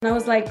And I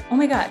was like, oh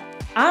my God,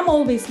 I'm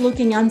always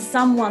looking on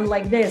someone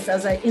like this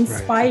as an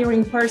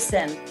inspiring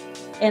person.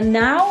 And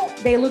now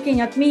they're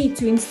looking at me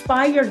to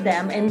inspire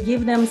them and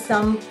give them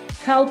some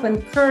help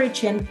and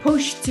courage and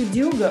push to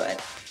do good.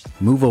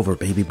 Move over,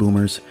 baby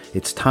boomers.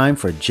 It's time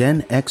for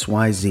Gen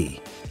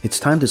XYZ. It's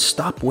time to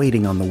stop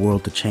waiting on the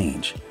world to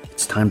change.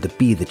 It's time to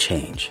be the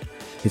change.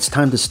 It's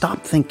time to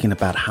stop thinking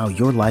about how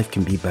your life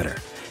can be better.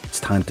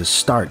 It's time to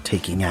start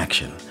taking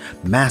action,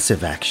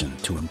 massive action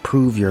to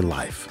improve your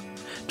life.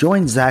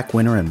 Join Zach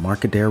Winter and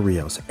Markadare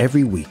Rios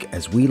every week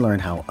as we learn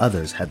how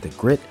others had the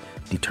grit,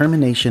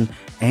 determination,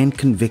 and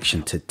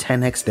conviction to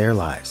 10x their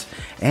lives,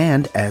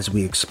 and as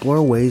we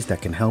explore ways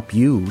that can help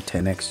you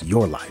 10x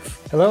your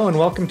life. Hello, and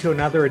welcome to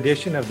another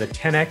edition of the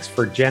 10x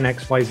for Gen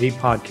XYZ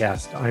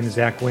podcast. I'm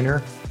Zach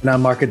Winter. And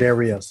I'm Markadare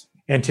Rios.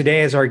 And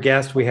today as our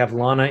guest, we have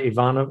Lana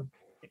Ivanov.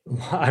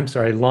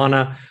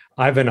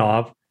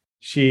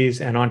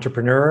 She's an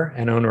entrepreneur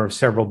and owner of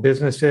several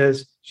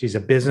businesses. She's a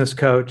business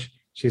coach.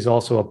 She's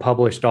also a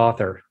published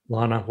author.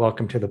 Lana,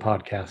 welcome to the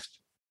podcast.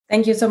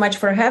 Thank you so much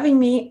for having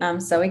me. I'm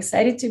so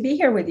excited to be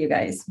here with you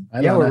guys.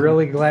 We're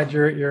really glad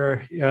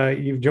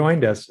you've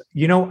joined us.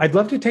 You know, I'd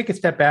love to take a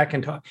step back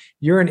and talk.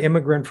 You're an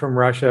immigrant from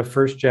Russia,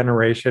 first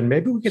generation.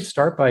 Maybe we could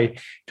start by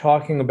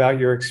talking about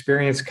your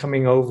experience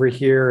coming over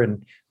here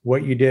and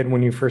what you did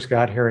when you first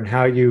got here and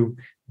how you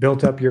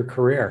built up your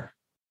career.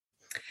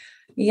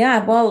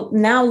 Yeah, well,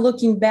 now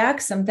looking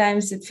back,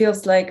 sometimes it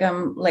feels like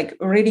I'm like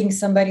reading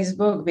somebody's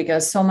book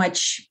because so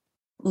much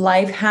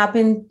life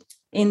happened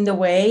in the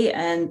way,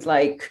 and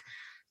like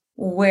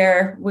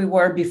where we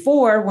were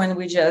before when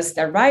we just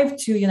arrived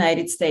to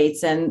United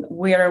States and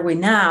where are we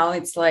now,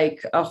 it's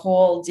like a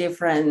whole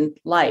different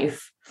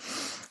life.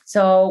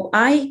 So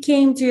I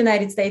came to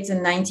United States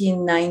in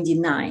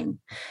 1999.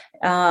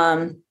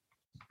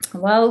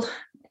 Well,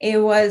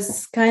 it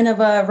was kind of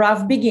a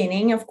rough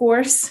beginning, of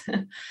course.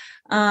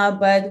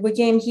 But we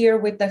came here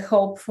with the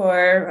hope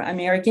for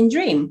American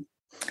dream,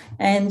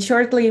 and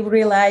shortly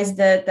realized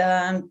that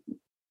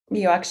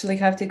you actually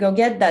have to go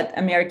get that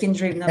American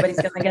dream.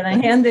 Nobody's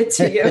gonna hand it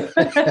to you.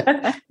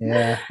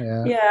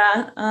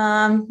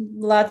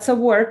 Lots of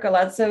work,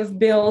 lots of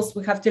bills.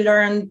 We have to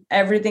learn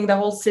everything, the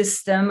whole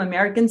system,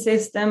 American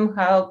system,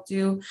 how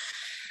to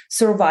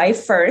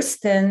survive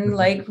first, and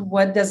like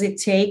what does it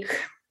take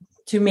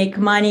to make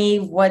money?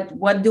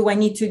 What do I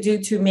need to do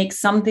to make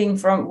something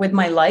with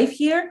my life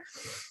here?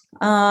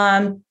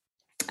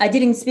 I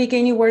didn't speak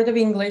any word of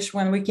English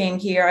when we came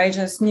here. I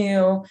just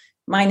knew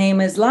my name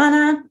is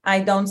Lana.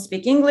 I don't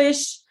speak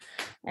English,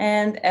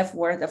 and F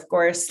word, of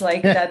course,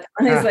 like that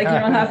one is like you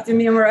don't have to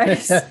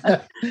memorize.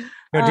 Now,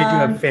 did you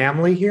have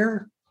family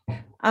here?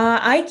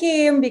 I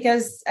came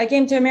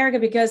to America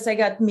because I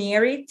got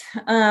married,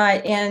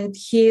 and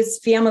his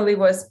family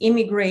was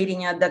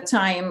immigrating at that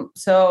time.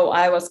 So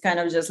I was kind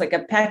of just like a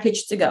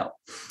package to go.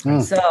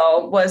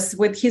 So was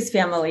with his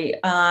family.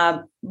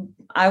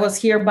 I was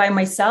here by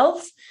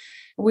myself.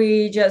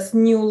 We just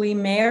newly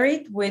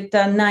married with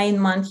a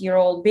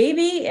 9-month-old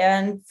baby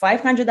and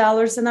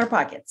 $500 in our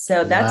pockets.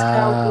 So that's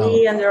how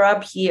we ended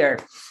up here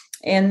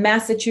in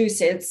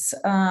Massachusetts.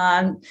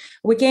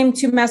 We came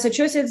to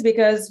Massachusetts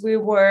because we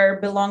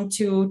belonged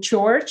to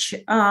church.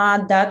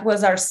 That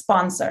was our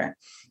sponsor.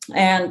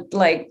 And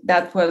like,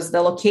 that was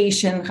the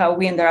location, how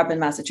we ended up in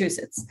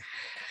Massachusetts.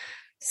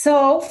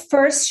 So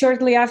first,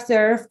 shortly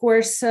after, of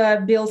course,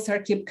 bills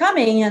keep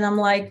coming. And I'm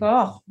like,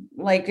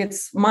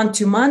 it's month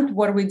to month.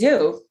 What do we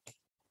do?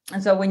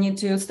 And so we need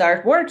to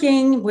start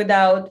working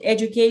without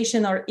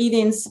education or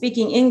even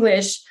speaking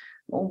English.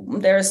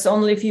 There's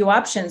only a few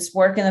options: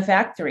 work in a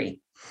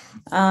factory.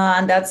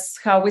 And that's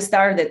how we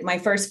started. My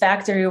first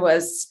factory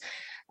was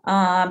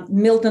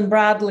Milton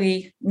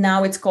Bradley.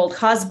 Now it's called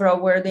Hasbro,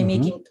 where they're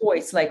making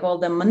toys, like all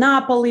the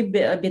Monopoly,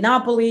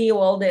 Binopoly,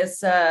 all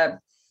this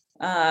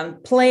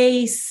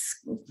place,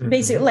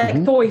 basically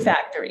like toy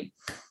factory,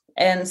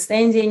 and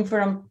standing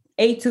from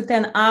 8 to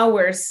 10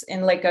 hours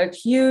in like a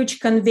huge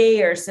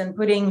conveyors and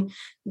putting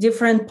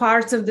different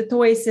parts of the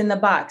toys in the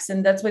box.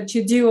 And that's what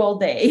you do all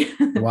day.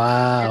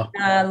 Wow.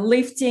 And,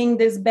 lifting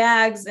these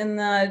bags in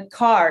the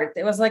cart.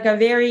 It was like a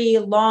very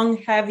long,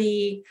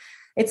 heavy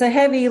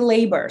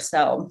labor.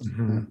 So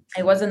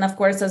it wasn't, of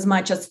course, as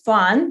much as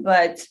fun,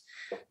 but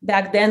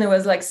back then it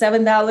was like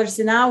 $7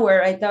 an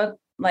hour. I thought,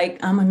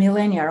 like, I'm a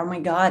millionaire. Oh my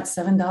God,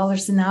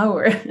 $7 an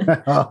hour.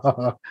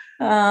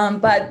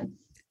 But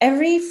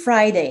every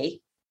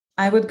Friday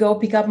I would go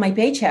pick up my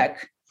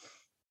paycheck.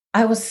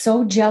 I was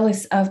so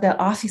jealous of the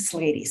office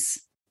ladies.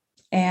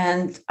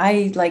 And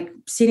I like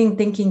sitting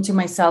thinking to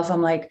myself,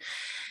 I'm like,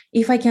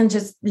 if I can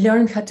just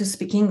learn how to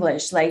speak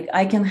English, like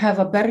I can have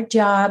a better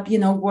job,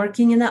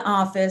 working in the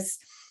office.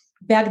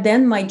 Back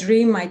then, my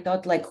dream, I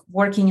thought like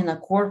working in a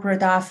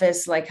corporate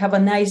office, like have a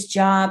nice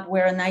job,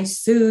 wear a nice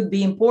suit,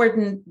 be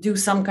important, do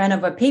some kind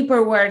of a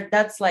paperwork.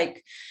 That's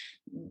like,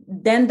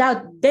 then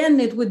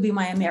it would be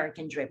my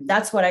American dream.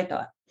 That's what I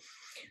thought.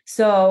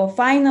 So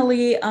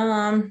finally,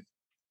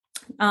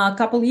 A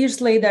couple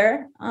years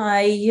later,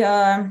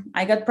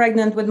 I got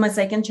pregnant with my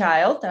second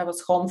child. I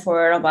was home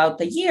for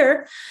about a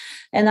year.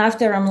 And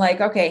after, I'm like,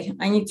 okay,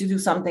 I need to do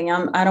something.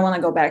 I don't want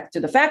to go back to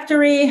the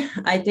factory.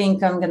 I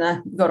think I'm going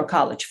to go to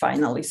college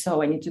finally.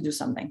 So I need to do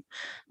something.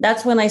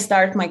 That's when I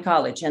start my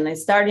college. And I'm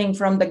starting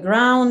from the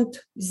ground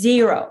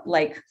zero,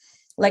 like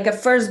a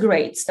first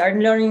grade, start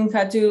learning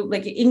how to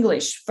like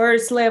English,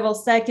 first level,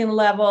 second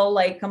level,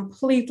 like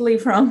completely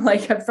from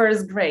like a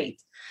first grade.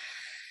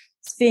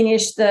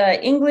 Finished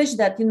the English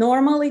that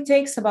normally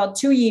takes about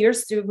 2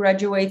 years to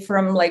graduate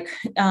from like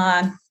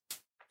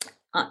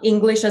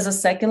English as a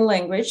second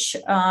language.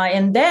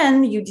 And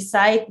then you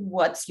decide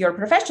what's your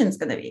profession is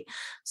going to be.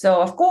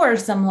 So of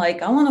course, I'm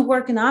like, I want to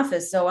work in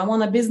office. So I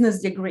want a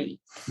business degree.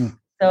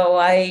 So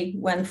I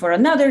went for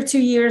another 2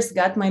 years,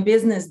 got my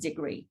business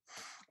degree.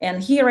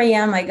 And here I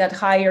am, I got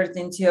hired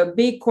into a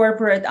big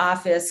corporate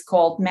office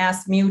called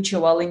Mass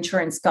Mutual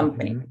Insurance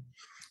Company.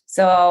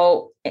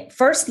 So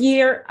first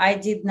year, I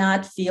did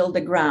not feel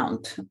the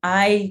ground.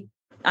 I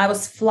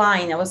was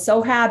flying. I was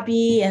so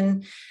happy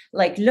and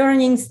like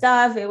learning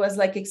stuff. It was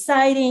like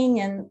exciting.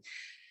 And,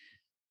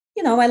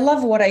 you know, I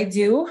love what I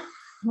do.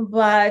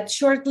 But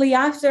shortly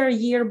after,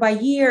 year by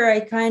year, I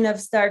kind of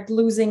start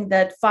losing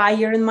that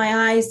fire in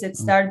my eyes. It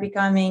started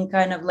becoming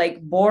kind of like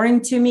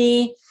boring to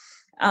me.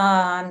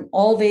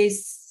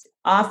 Always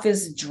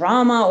office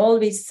drama,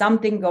 always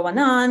something going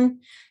on.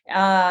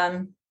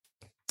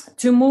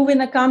 To move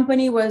in a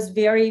company was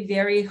very,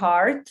 very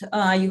hard.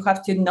 You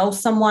have to know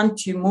someone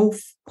to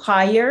move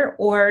higher,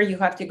 or you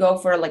have to go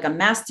for like a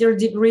master's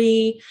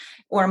degree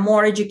or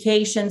more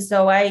education.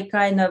 So I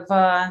kind of,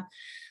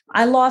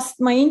 I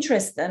lost my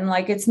interest, and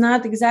like, it's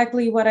not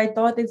exactly what I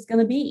thought it's going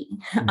to be.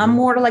 I'm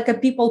more like a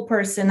people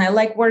person. I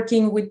like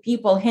working with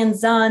people,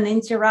 hands-on,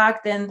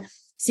 interact, and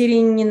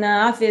sitting in the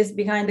office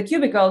behind the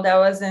cubicle. That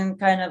wasn't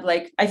kind of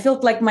like, I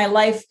felt like my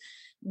life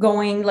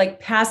going like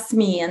past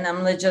me and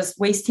I'm just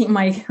wasting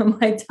my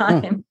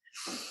time.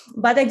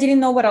 But I didn't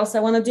know what else I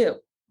want to do.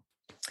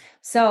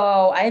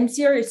 So I'm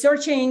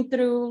searching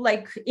through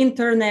like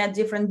internet,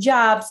 different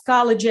jobs,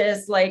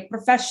 colleges, like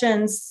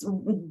professions.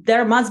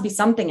 There must be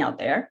something out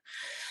there.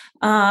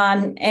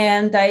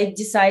 And I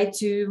decided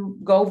to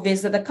go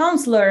visit a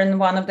counselor in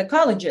one of the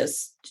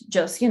colleges, to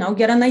just, you know,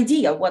 get an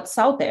idea of what's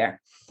out there.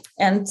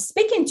 And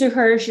speaking to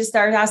her, she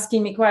started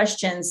asking me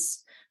questions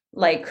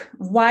like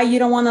why you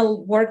don't want to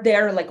work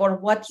there, like, or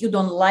what you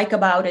don't like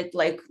about it,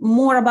 like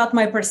more about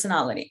my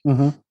personality.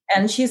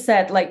 And she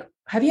said, like,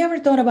 have you ever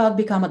thought about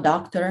become a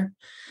doctor?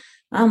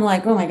 I'm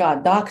like, oh my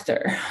God,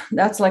 doctor,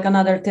 that's like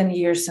another 10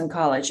 years in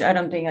college. I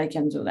don't think I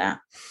can do that.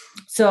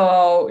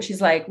 So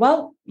she's like,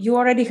 well, you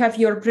already have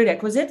your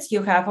prerequisites.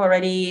 You have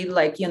already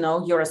like, you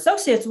know, your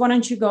associates. Why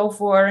don't you go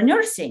for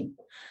nursing?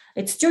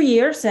 It's 2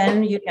 years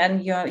and you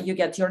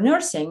get your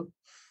nursing.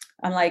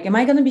 I'm like, am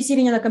I going to be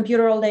sitting on a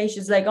computer all day?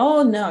 She's like,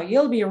 oh, no,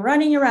 you'll be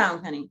running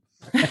around, honey.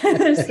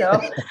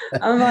 So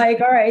I'm like,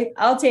 all right,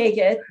 I'll take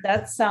it.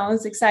 That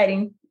sounds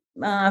exciting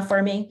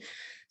for me.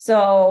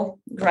 So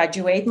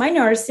graduate my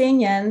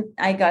nursing and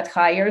I got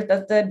hired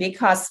at the big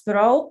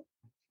hospital.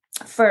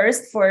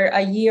 First, for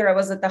a year, I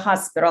was at the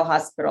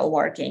hospital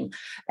working.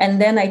 And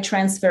then I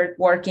transferred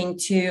working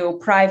to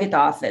private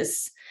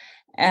office.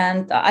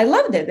 And I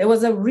loved it. It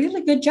was a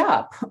really good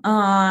job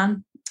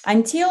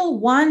until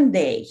one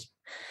day.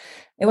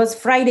 It was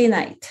Friday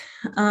night.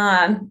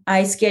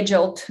 I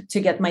scheduled to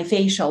get my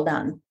facial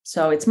done.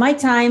 So it's my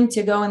time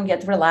to go and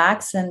get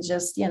relaxed and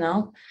just, you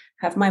know,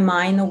 have my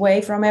mind away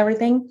from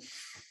everything.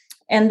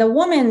 And the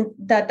woman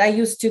that I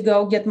used to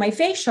go get my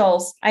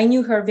facials, I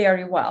knew her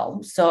very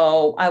well.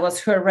 So I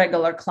was her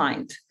regular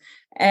client.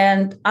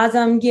 And as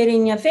I'm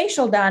getting a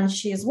facial done,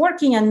 she's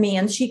working on me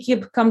and she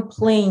kept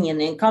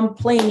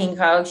complaining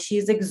how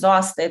she's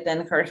exhausted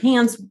and her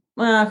hands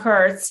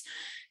hurts.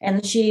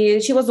 And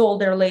she was an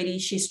older lady.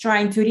 She's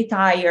trying to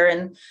retire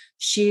and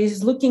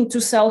she's looking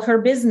to sell her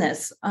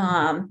business.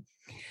 And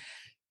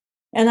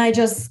I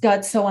just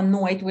got so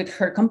annoyed with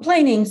her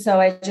complaining.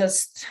 So I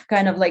just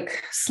kind of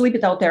like slip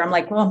it out there. I'm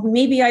like, well,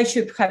 maybe I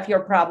should have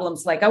your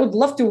problems. Like, I would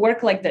love to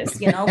work like this,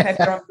 you know, have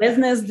your own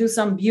business, do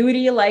some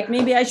beauty. Like,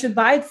 maybe I should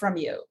buy it from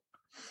you.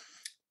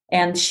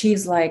 And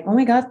she's like, oh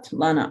my God,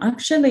 Lana,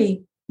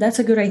 actually, that's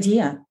a good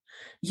idea.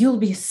 You'll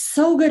be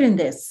so good in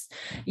this.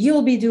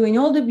 You'll be doing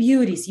all the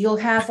beauties. You'll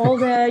have all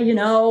the, you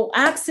know,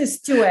 access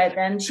to it.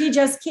 And she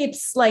just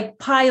keeps like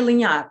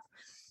piling up.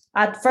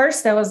 At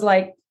first, I was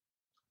like,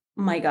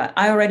 oh my God,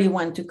 I already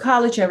went to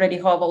college. I already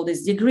have all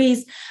these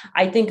degrees.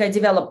 I think I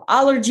developed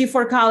allergy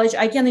for college.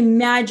 I can't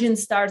imagine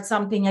start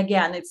something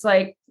again. It's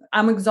like,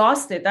 I'm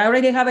exhausted. I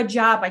already have a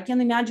job. I can't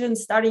imagine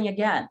starting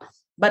again.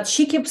 But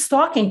she keeps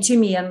talking to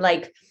me and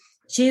like,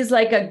 she's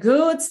like a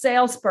good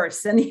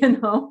salesperson, you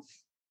know.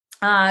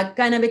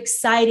 Kind of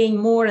exciting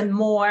more and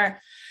more.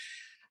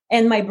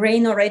 And my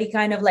brain already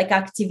kind of like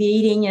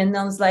activating. And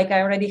I was like,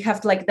 I already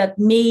have like that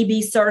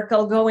maybe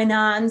circle going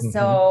on.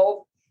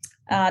 So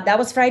That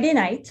was Friday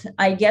night.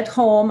 I get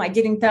home. I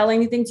didn't tell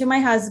anything to my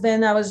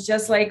husband. I was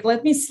just like,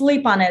 let me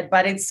sleep on it.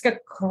 But it's a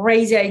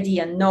crazy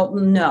idea.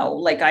 No,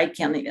 like I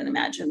can't even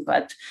imagine.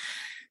 But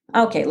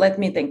okay, let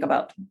me think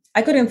about it.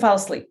 I couldn't fall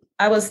asleep.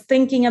 I was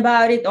thinking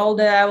about it all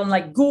day. I'm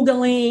like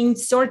Googling,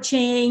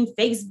 searching,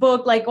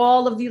 Facebook, like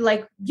all of the,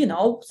 like,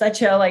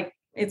 such a, like,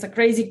 it's a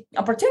crazy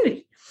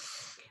opportunity.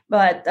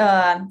 But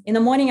in the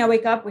morning, I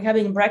wake up, we're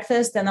having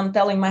breakfast, and I'm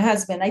telling my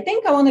husband, I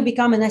think I want to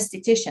become an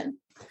esthetician.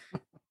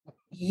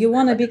 You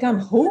want to become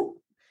who?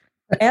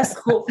 Ask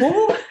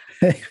who?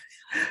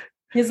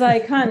 He's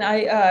like, hon,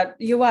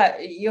 you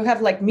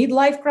have like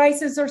midlife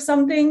crisis or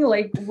something?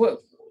 Like,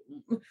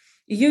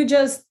 you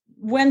just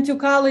went to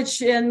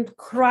college and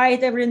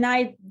cried every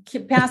night,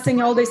 keep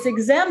passing all these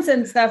exams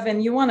and stuff,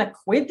 and you want to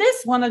quit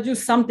this? Want to do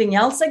something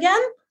else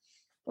again?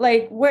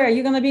 Like, where are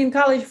you going to be in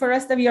college for the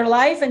rest of your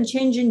life and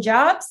changing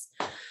jobs?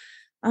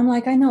 I'm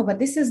like, I know, but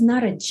this is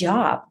not a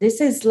job.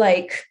 This is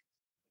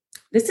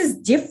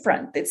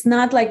different. It's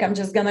not like I'm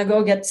just going to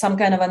go get some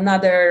kind of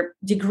another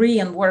degree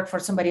and work for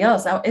somebody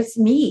else. It's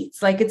me.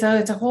 It's like, it's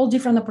a whole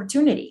different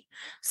opportunity.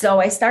 So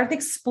I started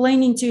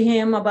explaining to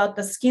him about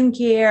the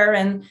skincare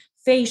and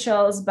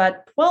facials.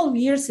 But 12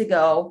 years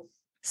ago,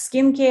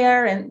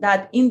 skincare and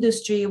that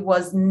industry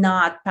was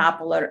not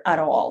popular at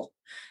all.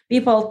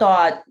 People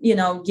thought,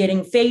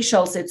 getting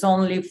facials, it's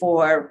only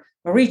for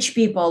rich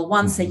people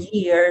once a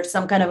year,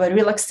 some kind of a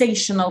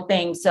relaxational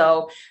thing.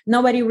 So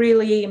nobody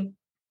really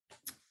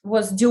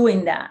was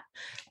doing that.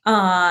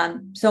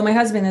 So my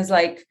husband is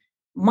like,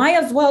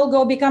 might as well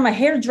go become a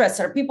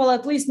hairdresser. People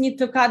at least need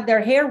to cut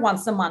their hair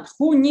once a month.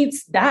 Who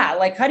needs that?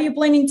 Like, how are you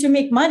planning to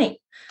make money?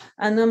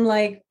 And I'm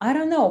like, I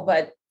don't know,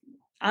 but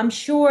I'm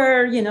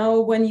sure,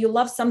 when you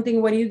love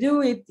something, what you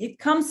do, it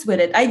comes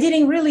with it. I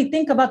didn't really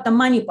think about the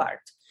money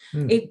part.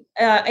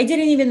 I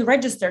didn't even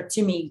register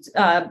to me,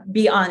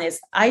 be honest.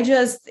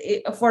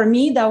 For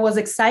me, that was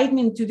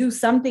excitement to do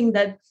something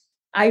that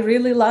I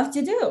really love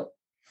to do.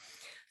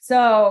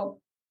 So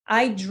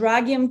I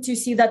drag him to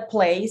see that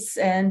place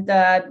and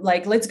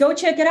let's go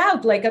check it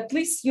out. Like, at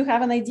least you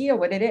have an idea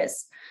what it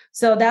is.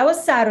 So that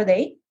was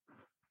Saturday.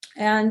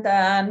 And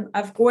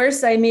of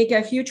course, I make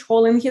a huge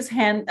hole in his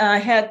head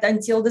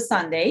until the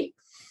Sunday.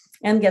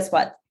 And guess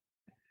what?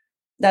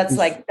 That's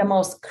like the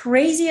most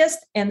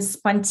craziest and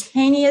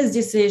spontaneous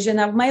decision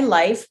of my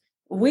life.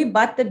 We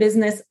bought the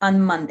business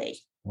on Monday.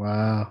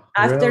 Wow.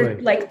 After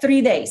like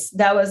 3 days,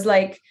 that was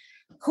like,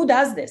 who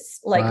does this?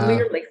 Like,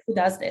 literally, who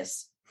does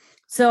this?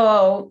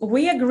 So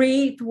we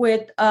agreed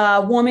with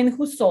a woman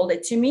who sold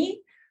it to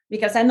me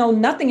because I know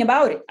nothing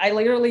about it. I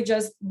literally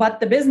just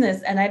bought the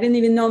business and I didn't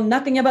even know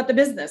nothing about the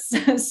business.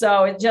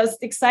 So it's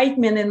just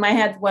excitement in my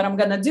head, what I'm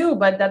going to do,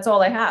 but that's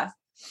all I have.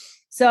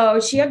 So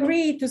she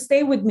agreed to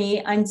stay with me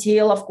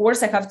until, of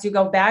course, I have to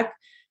go back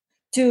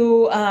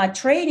to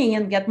training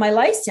and get my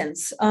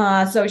license.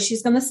 So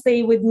she's going to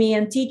stay with me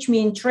and teach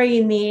me and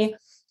train me,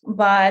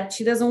 but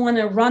she doesn't want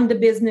to run the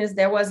business.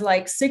 There was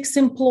like 6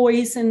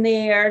 employees in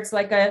there. It's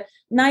like a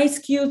nice,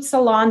 cute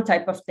salon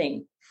type of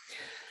thing.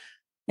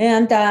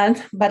 And,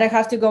 but I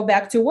have to go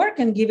back to work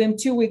and give him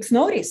 2 weeks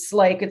notice.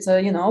 Like, it's a,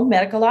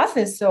 medical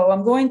office. So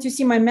I'm going to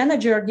see my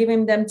manager,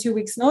 giving them 2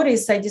 weeks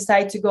notice. I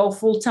decide to go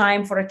full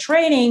time for a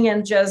training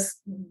and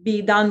just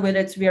be done with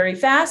it very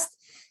fast.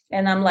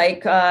 And I'm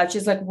like,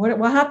 she's like,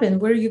 what happened?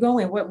 Where are you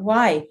going?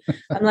 Why?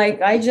 I'm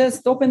like, I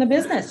just opened a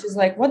business. She's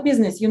like, what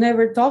business? You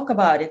never talk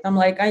about it. I'm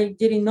like, I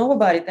didn't know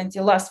about it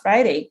until last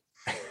Friday.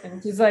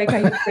 And she's like, are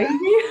you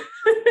crazy?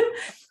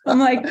 I'm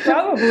like,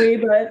 probably,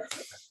 but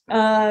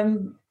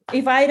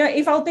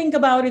if I'll think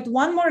about it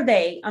one more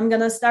day, I'm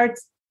gonna start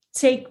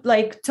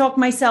talk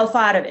myself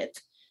out of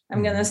it.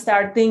 I'm gonna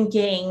start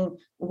thinking,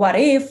 what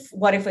if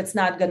it's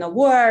not gonna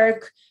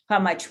work? How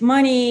much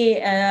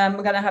money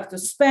I'm gonna have to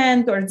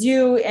spend or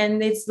do?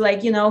 And it's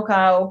like,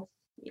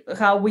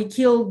 how we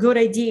kill good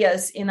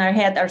ideas in our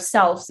head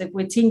ourselves if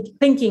we're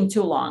thinking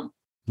too long.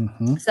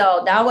 Mm-hmm.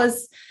 So that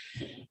was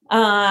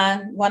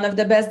one of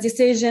the best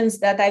decisions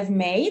that I've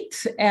made.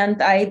 And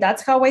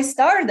that's how I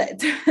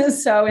started.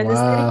 So in the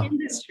aesthetic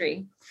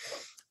industry.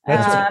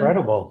 That's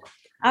incredible.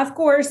 Of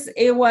course,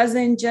 it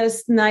wasn't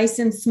just nice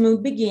and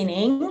smooth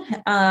beginning.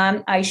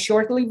 I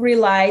shortly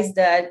realized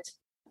that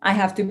I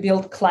have to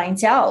build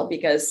clientele,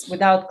 because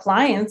without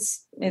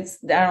clients, I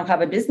don't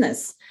have a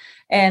business.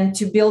 And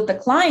to build the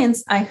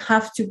clients, I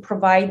have to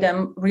provide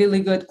them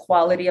really good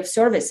quality of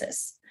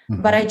services.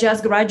 Mm-hmm. But I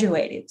just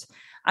graduated.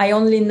 I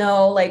only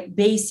know like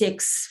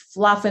basics,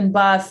 fluff and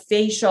buff,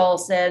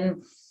 facials,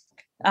 and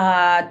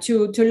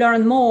to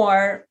learn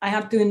more, I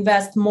have to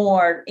invest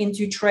more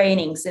into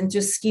trainings, into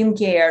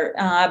skincare,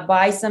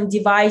 buy some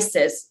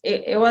devices.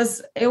 It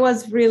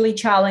was really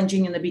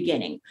challenging in the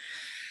beginning.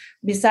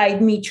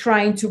 Beside me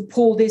trying to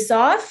pull this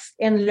off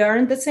and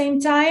learn at the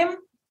same time.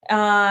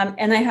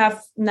 And I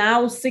have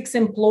now 6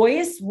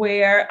 employees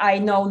where I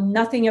know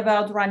nothing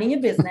about running a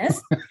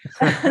business.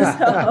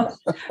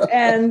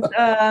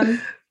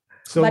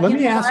 So let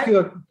me ask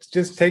you,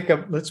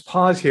 let's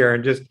pause here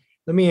and just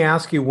let me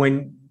ask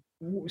you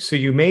so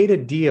you made a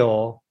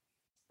deal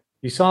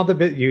You saw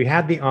you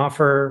had the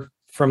offer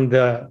from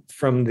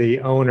the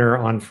owner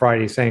on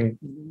Friday saying,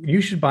 you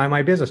should buy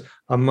my business.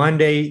 On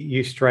Monday,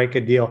 you strike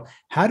a deal.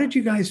 How did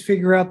you guys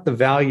figure out the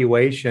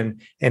valuation,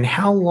 and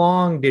how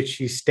long did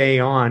she stay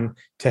on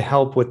to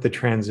help with the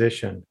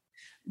transition?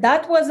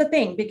 That was the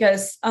thing,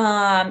 because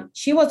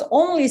she was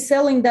only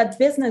selling that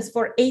business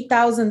for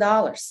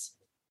 $8,000.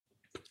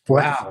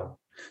 Wow.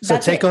 So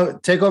take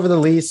over the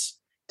lease,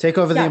 take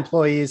over the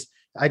employees.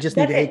 I just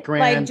need $8,000.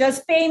 Like,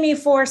 just pay me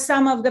for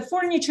some of the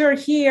furniture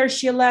here.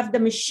 She left the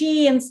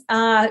machines.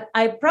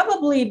 I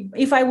probably,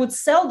 if I would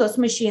sell those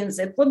machines,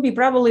 it would be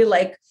probably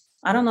like,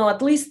 I don't know,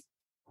 at least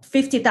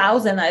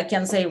 50,000, I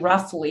can say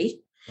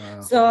roughly.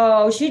 Wow.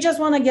 So she just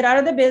want to get out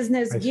of the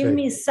business, give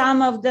me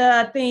some of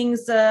the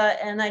things,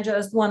 and I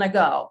just want to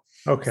go.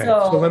 Okay.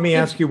 So let me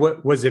ask you,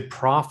 what was it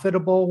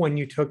profitable when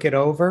you took it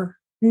over?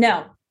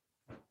 No,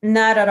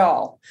 not at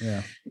all.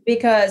 Yeah.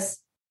 Because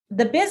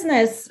the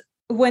business,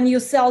 when you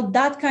sell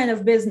that kind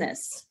of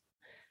business,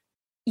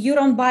 you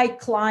don't buy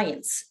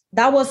clients.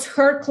 That was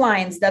her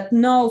clients that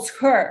knows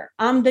her.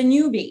 I'm the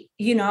newbie,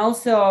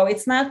 so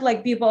it's not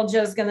like people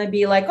just going to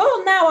be like,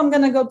 oh, now I'm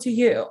going to go to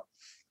you.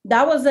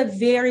 That was a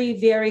very,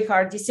 very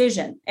hard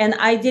decision. And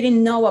I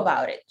didn't know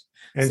about it.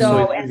 And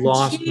so you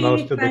lost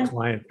most of the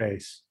client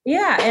base.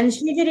 Yeah. And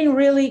she didn't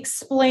really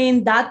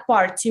explain that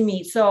part to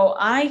me. So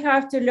I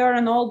have to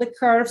learn all the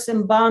curves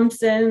and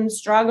bumps and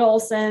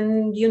struggles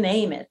and you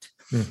name it.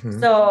 Mm-hmm.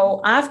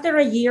 So after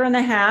a year and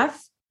a half,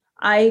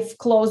 I've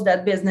closed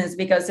that business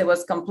because it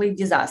was complete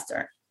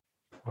disaster.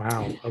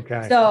 Wow.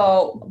 Okay.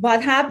 So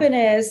what happened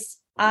is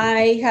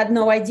I had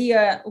no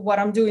idea what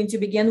I'm doing to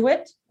begin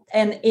with.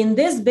 And in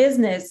this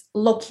business,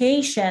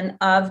 location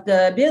of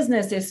the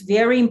business is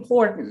very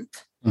important.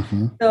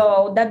 Mm-hmm.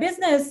 So the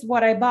business,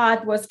 what I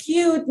bought was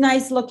cute,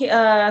 nice,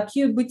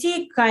 cute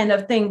boutique kind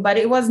of thing, but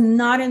it was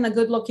not in a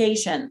good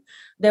location.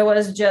 There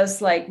was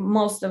just like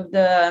most of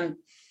the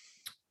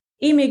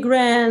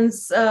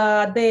immigrants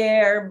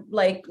there,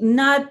 like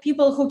not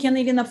people who can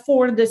even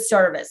afford the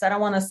service. I don't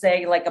want to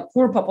say like a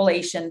poor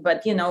population,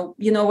 but you know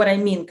what I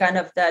mean, kind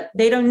of that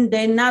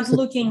they're not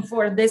looking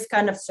for this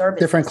kind of service.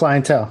 Different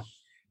clientele.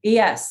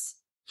 Yes.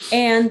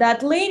 And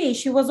that lady,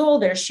 she was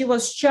older. She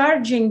was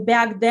charging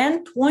back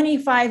then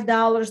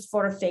 $25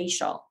 for a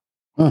facial.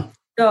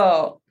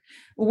 So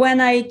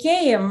when I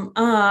came,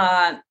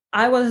 I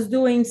was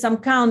doing some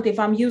count if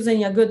I'm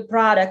using a good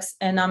products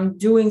and I'm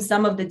doing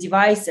some of the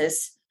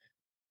devices.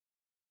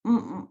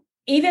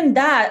 Even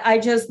that, I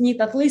just need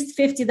at least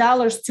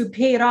 $50 to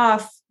pay it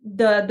off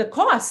the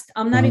cost.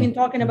 I'm not even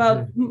talking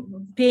about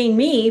paying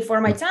me for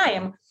my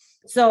time.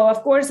 So,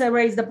 of course, I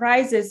raised the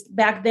prices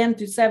back then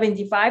to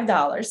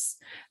 $75.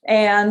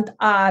 And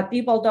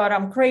people thought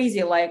I'm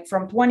crazy, like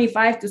from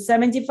 25 to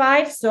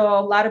 75. So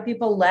a lot of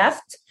people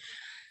left.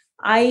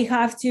 I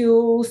have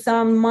to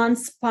some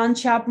months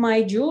punch up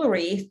my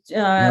jewelry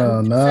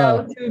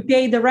so to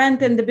pay the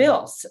rent and the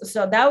bills.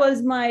 So that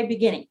was my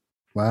beginning.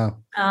 Wow.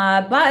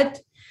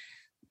 But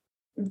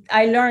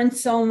I learned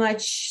so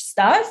much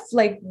stuff,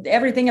 like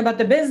everything about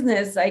the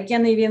business. I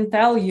can't even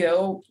tell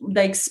you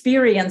the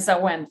experience I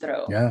went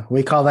through. Yeah.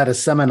 We call that a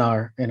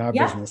seminar in our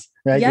business,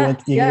 right?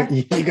 Yeah.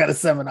 You got a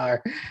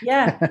seminar.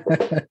 Yeah.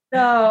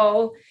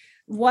 So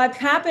what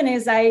happened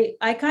is I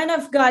kind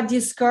of got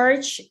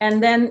discouraged.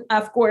 And then,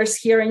 of course,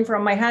 hearing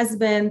from my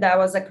husband, that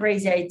was a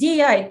crazy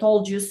idea. I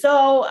told you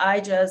so. I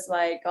just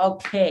like,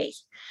 okay.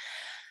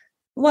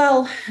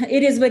 Well,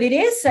 it is what it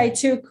is. I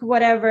took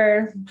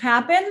whatever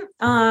happened.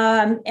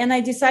 And I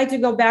decided to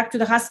go back to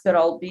the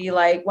hospital, be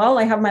like, well,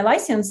 I have my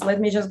license.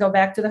 Let me just go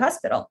back to the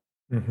hospital.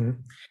 Mm-hmm.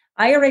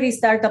 I already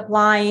started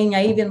applying.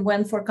 I even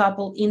went for a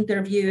couple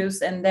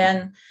interviews. And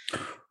then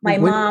my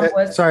mom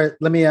was... Sorry,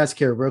 let me ask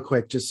here real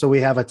quick, just so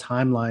we have a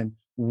timeline.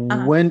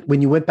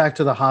 When you went back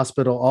to the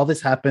hospital, all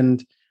this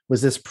happened,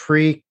 was this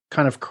pre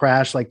kind of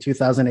crash, like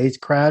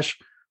 2008 crash?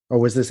 Or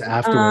was this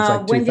afterwards,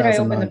 like 2009? When did I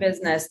open the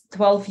business?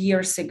 12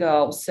 years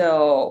ago.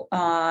 So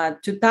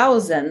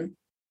 2000.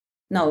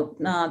 No,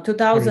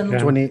 2000.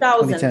 2010.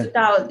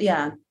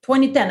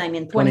 I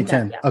mean,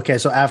 2010. Yeah. Okay,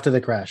 so after the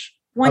crash.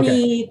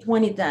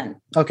 2010.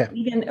 Okay.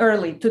 Even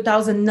early,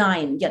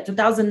 2009. Yeah,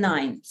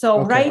 2009.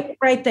 So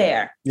right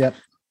there. Yep.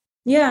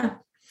 Yeah.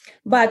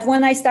 But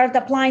when I started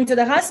applying to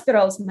the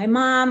hospitals, my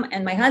mom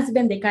and my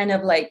husband, they kind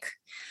of like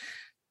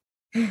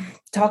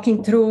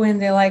talking through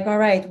and they're like, all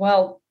right,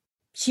 well,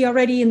 she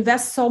already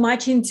invests so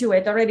much into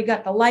it, already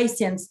got the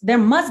license. There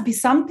must be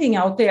something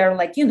out there,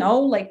 like,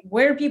 like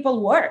where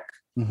people work.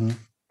 Mm-hmm.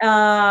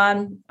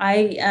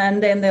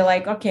 And then they're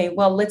like, okay,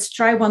 well, let's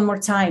try one more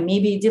time,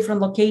 maybe a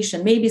different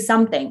location, maybe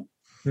something.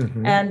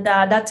 Mm-hmm. And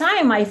that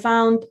time I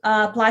found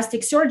a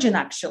plastic surgeon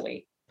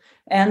actually.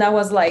 And I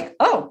was like,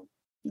 oh,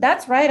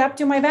 that's right up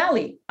to my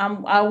valley.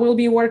 I will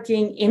be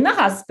working in the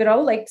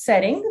hospital, like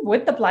setting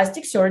with the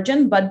plastic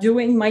surgeon, but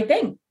doing my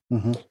thing.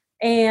 Mm-hmm.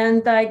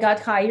 And I got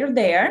hired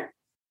there.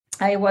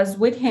 I was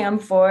with him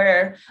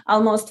for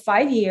almost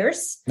 5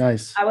 years.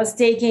 Nice. I was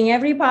taking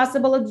every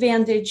possible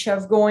advantage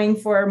of going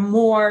for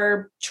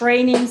more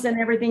trainings and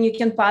everything you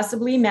can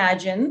possibly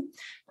imagine.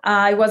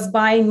 I was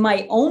buying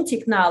my own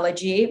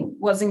technology,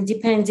 wasn't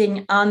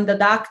depending on the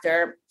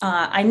doctor.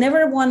 I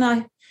never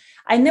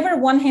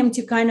want him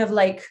to kind of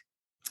like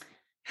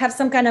have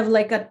some kind of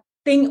like a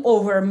thing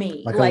over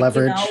me, like a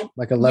leverage,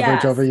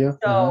 yes, over you.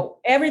 So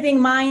everything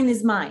mine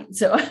is mine.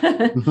 So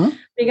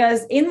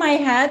because in my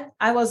head,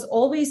 I was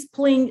always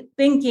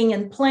thinking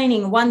and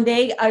planning one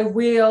day I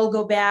will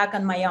go back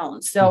on my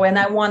own. So, and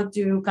I want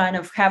to kind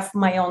of have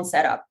my own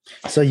setup.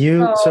 So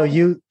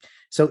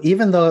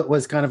even though it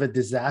was kind of a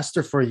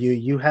disaster for you,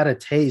 you had a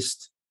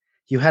taste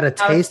of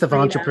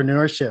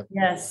entrepreneurship.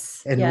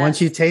 Yes. And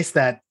once you taste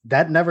that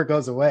never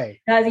goes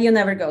away. That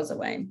never goes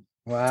away.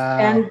 Wow.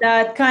 And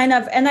that kind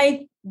of, and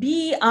I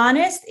be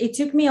honest, it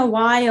took me a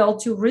while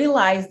to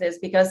realize this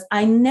because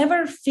I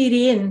never fit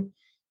in,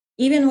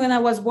 even when I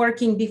was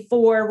working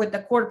before with the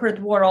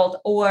corporate world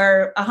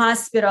or a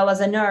hospital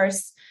as a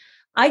nurse.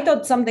 I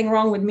thought something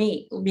wrong with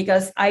me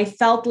because I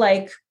felt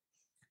like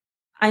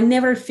I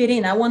never fit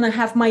in. I want to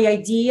have my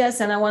ideas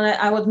and I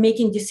was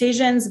making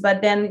decisions,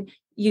 but then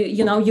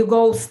you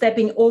go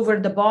stepping over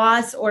the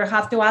boss or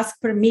have to ask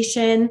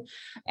permission.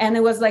 And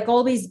it was like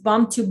always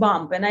bump to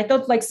bump. And I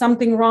thought like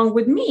something wrong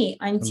with me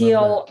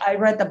until I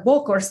read a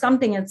book or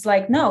something. It's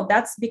like, no,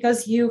 that's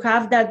because you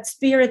have that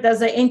spirit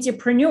as an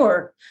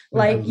entrepreneur.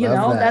 Like,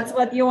 that's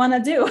what you want to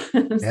do.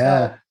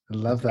 Yeah, I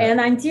love that.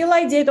 And until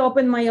I did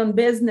open my own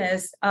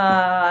business,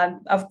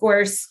 of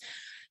course,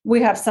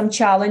 we have some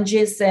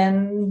challenges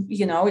and,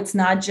 it's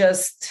not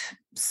just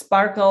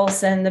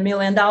sparkles and $1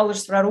 million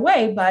right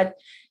away, but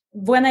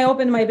when I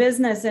opened my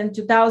business in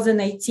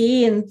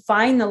 2018,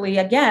 finally,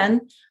 again,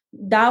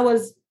 that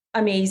was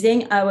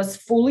amazing. I was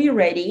fully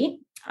ready.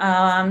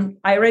 I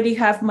already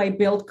have my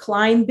built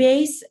client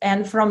base.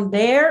 And from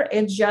there,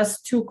 it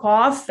just took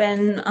off.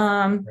 And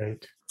now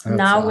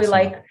awesome. We're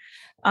like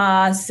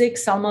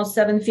 6, almost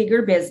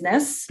 7-figure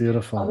business.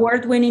 Beautiful.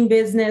 Award-winning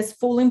business,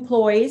 full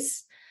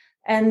employees.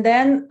 And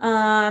then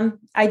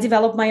I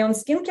developed my own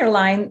skincare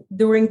line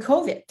during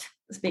COVID.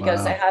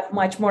 Because I have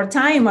much more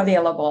time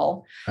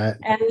available. Right.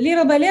 And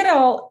little by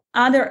little,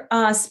 other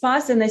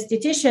spas and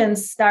estheticians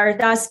start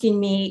asking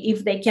me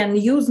if they can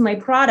use my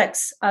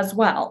products as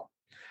well.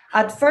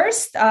 At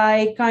first,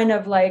 I kind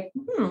of like,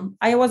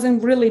 I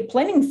wasn't really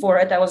planning for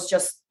it. I was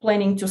just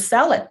planning to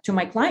sell it to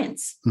my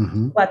clients.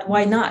 But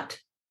why not?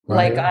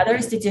 Right. Like other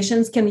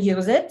estheticians can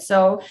use it.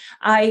 So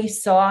I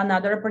saw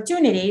another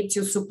opportunity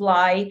to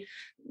supply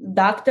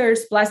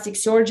doctors, plastic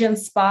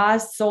surgeons,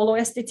 spas, solo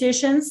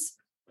estheticians.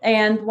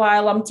 And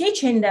while I'm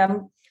teaching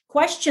them,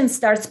 questions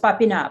starts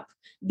popping up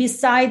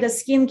beside the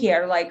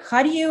skincare, like,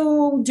 how do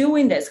you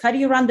doing this? How do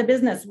you run the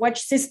business? What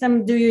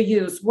system do you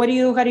use?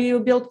 How do you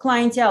build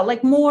clientele?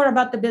 Like more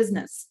about the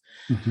business.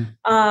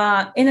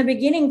 In the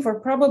beginning,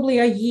 for probably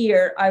a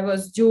year, I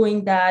was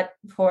doing that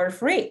for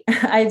free.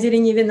 I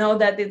didn't even know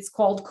that it's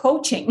called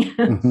coaching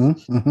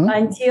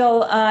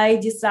until I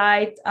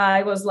decided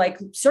I was like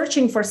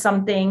searching for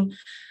something.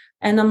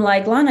 And I'm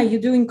like, Lana, you're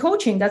doing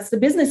coaching. That's the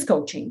business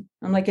coaching.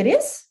 I'm like, it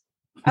is?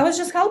 I was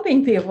just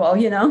helping people,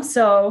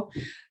 So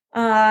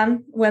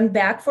went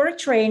back for a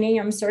training.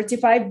 I'm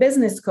certified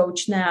business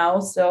coach now.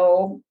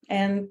 So,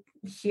 and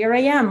here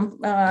I am.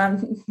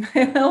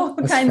 All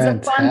kinds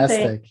of fun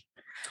things.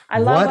 I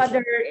love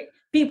other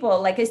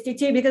people like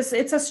STT because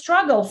it's a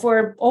struggle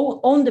for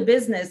own the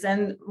business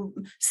and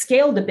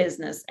scale the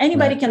business.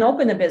 Anybody can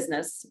open a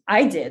business.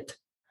 I did.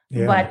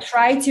 Yeah. But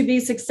try to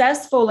be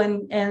successful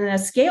and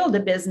scale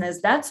the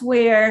business. That's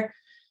where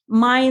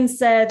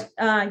mindset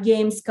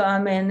games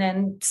come in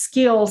and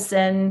skills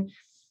and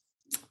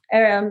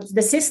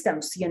the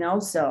systems,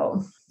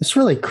 so. This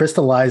really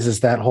crystallizes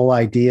that whole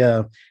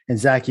idea. And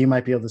Zach, you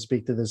might be able to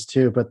speak to this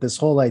too, but this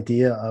whole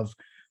idea of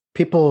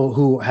people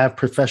who have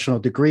professional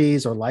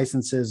degrees or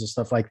licenses or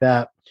stuff like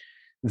that,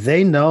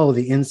 they know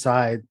the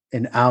inside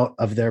and out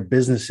of their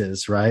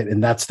businesses, right?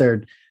 And that's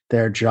their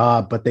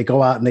job, but they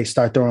go out and they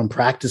start their own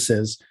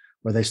practices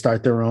or they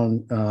start their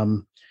own,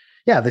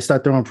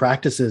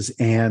 practices,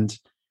 and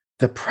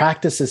the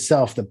practice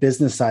itself, the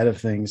business side of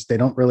things, they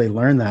don't really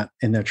learn that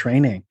in their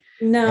training.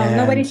 No,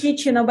 nobody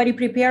teaches you, nobody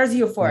prepares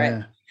you for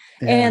it.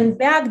 Yeah. And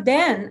back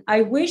then,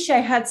 I wish I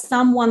had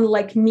someone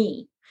like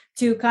me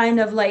to kind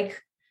of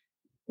like,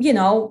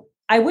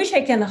 I wish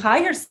I can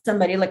hire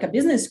somebody like a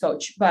business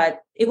coach, but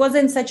it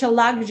wasn't such a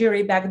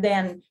luxury back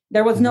then.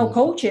 There was no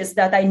coaches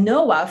that I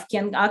know of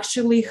can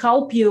actually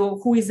help you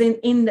who is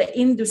in the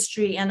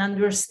industry and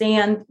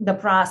understand the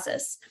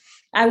process.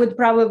 I would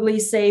probably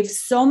save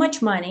so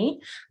much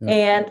money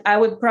and I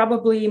would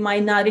probably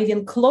might not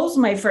even close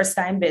my first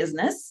time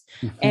business.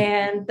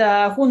 And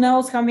who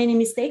knows how many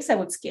mistakes I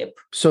would skip.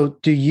 So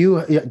do you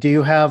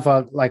have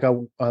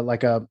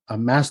a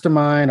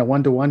mastermind, a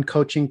one-to-one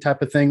coaching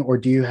type of thing, or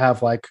do you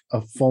have like a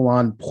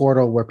full-on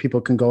portal where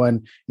people can go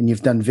in and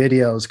you've done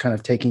videos kind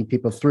of taking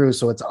people through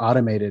so it's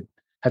automated?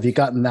 Have you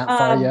gotten that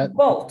far yet?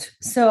 Both.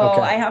 So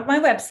I have my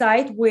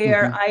website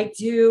where I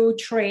do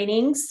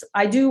trainings.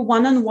 I do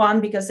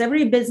one-on-one because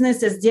every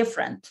business is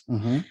different.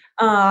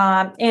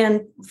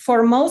 And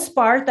for most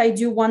part, I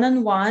do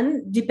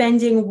one-on-one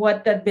depending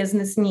what that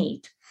business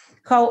need.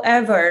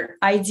 However,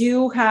 I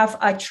do have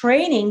a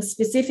training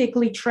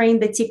specifically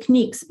trained the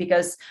techniques,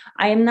 because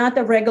I am not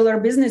a regular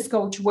business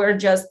coach where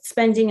just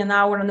spending an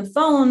hour on the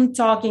phone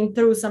talking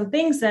through some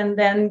things and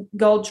then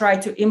go try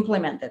to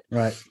implement it.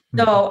 Right.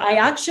 So I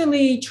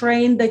actually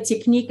train the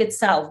technique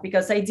itself,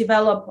 because I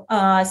develop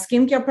a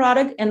skincare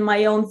product and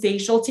my own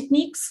facial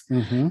techniques,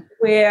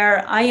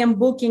 where I am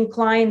booking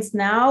clients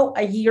now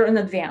a year in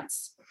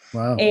advance.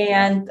 Wow.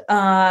 And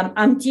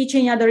I'm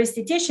teaching other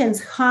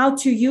aestheticians how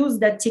to use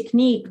that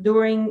technique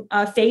during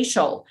a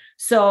facial.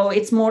 So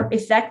it's more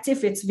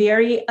effective. It's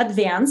very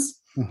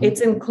advanced. It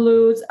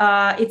involves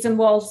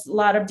a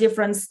lot of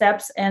different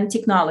steps and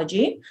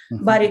technology,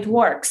 but it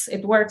works.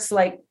 It works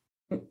like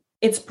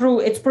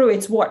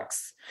it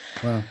works.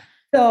 Wow.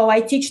 So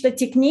I teach the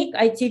technique,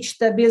 I teach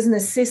the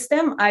business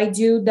system, I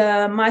do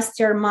the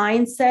master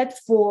mindset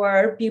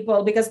for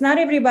people, because not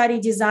everybody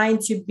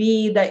designed to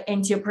be the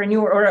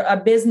entrepreneur or a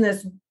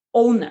business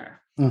owner.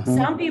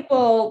 Some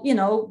people,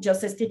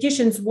 just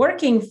aestheticians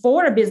working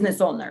for a business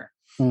owner.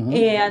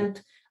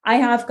 And I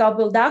have a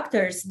couple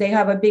doctors, they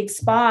have a big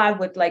spa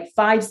with like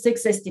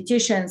 5-6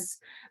 aestheticians,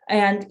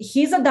 and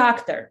he's a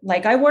doctor.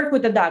 Like, I work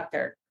with a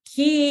doctor.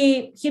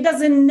 He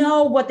doesn't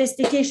know what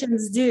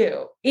aestheticians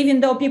do, even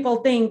though people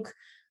think,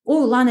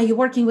 oh, Lana, you're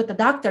working with a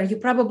doctor, you're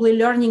probably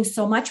learning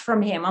so much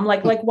from him. I'm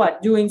like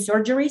what, doing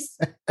surgeries?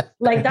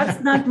 Like,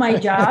 that's not my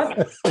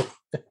job.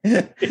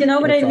 You know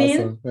what I mean?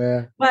 Awesome.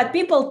 Yeah. But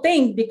people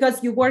think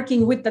because you're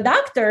working with the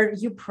doctor,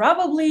 you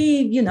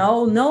probably,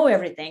 know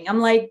everything. I'm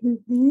like,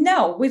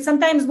 no,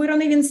 sometimes we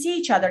don't even see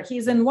each other.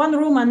 He's in one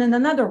room and in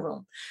another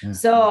room. Yeah.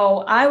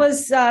 So I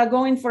was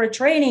going for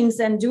trainings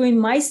and doing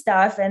my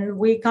stuff, and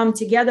we come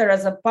together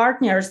as a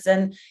partners,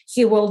 and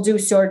he will do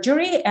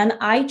surgery and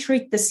I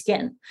treat the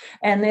skin.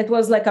 And it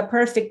was like a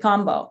perfect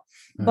combo.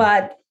 Yeah.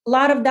 But a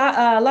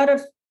lot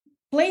of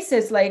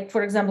places, like,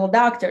 for example,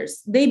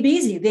 doctors, they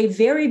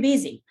very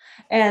busy.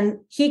 And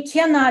he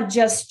cannot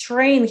just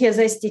train his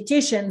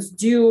aestheticians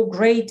do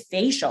great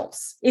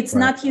facials. It's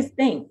not his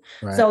thing.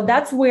 Right. So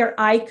that's where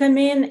I come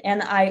in,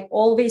 and I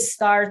always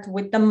start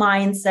with the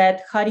mindset.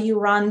 How do you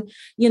run,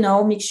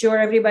 make sure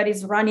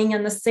everybody's running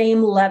on the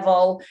same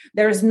level.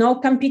 There's no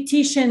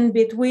competition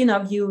between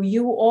of you.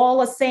 You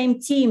all a same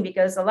team,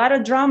 because a lot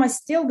of drama is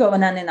still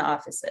going on in the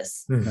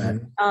offices.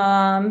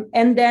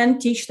 And then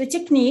teach the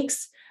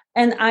techniques.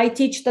 And I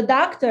teach the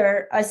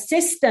doctor a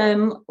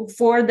system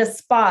for the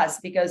spas,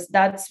 because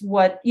that's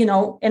what,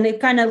 and it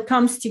kind of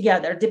comes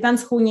together.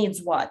 Depends who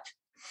needs what.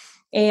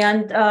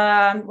 And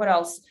what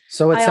else?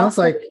 So it sounds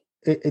like,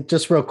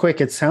 just real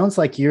quick, it sounds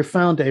like you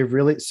found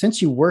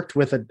since you worked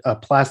with a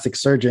plastic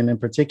surgeon in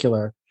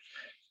particular,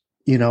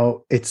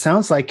 it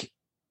sounds like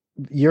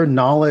your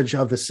knowledge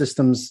of the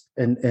systems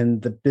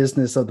and the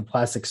business of the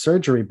plastic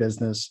surgery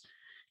business,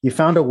 you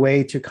found a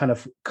way to kind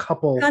of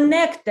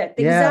connect it,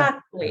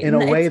 exactly, in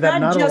a way that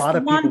not a lot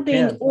of people can. One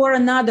thing or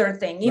another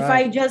thing. If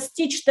I just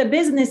teach the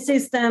business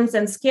systems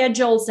and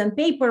schedules and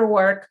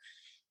paperwork,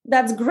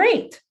 that's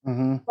great.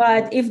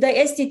 But if the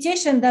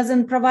esthetician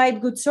doesn't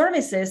provide good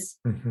services,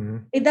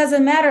 it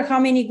doesn't matter how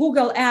many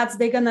Google ads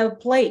they're going to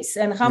place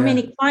and how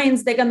many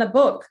clients they're going to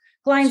book.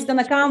 Client's going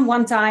to come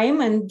one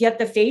time and get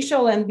the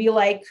facial and be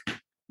like,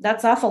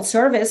 that's awful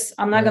service.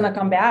 I'm not going to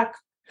come back.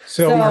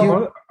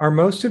 So are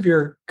most of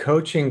your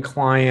coaching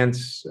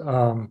clients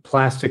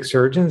plastic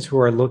surgeons who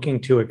are looking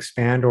to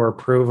expand or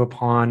improve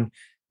upon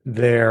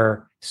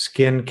their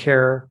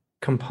skincare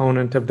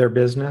component of their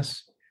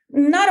business?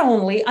 Not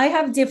only. I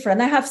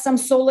have some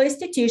solo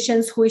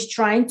estheticians who is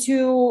trying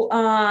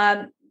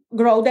to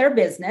grow their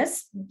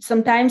business.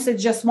 Sometimes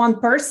it's just one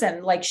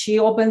person, like she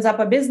opens up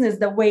a business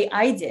the way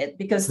I did,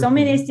 because so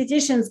many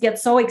estheticians get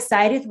so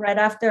excited right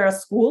after a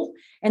school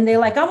and they're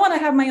like, I want to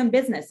have my own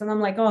business. And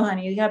I'm like, oh,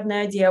 honey, you have no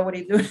idea what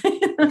you're doing.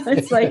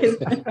 It's like,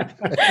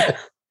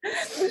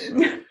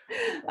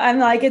 I'm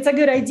like, it's a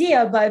good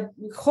idea, but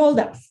hold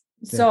up.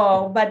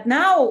 So, but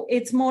now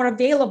it's more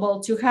available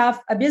to have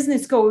a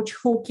business coach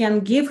who can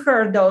give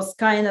her those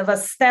kind of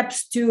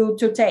steps to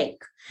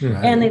take.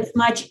 And it's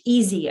much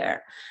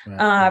easier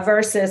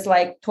versus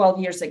like 12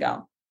 years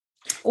ago.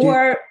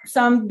 Or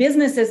some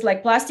businesses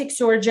like plastic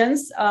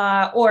surgeons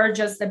or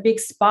just the big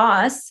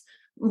spas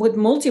with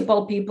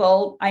multiple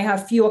people. I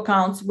have few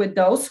accounts with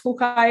those who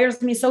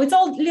hires me. So it's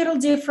all little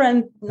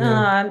different.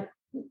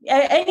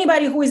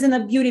 Anybody who is in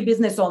a beauty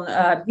business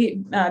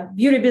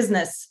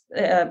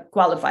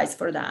qualifies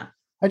for that.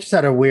 I just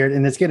had a weird,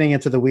 and it's getting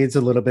into the weeds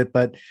a little bit,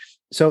 but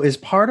so is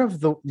part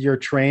of your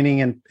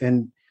training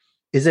and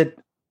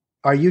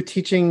are you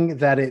teaching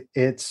that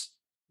it's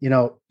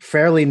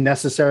fairly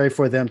necessary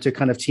for them to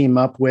kind of team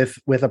up with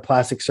a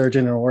plastic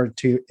surgeon in order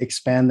to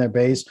expand their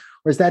base,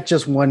 or is that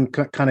just one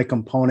kind of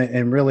component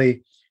and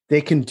really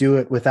they can do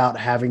it without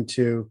having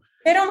to?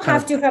 They don't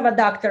have to have a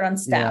doctor on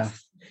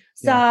staff.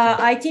 So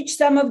I teach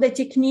some of the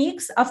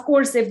techniques. Of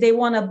course, if they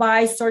want to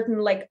buy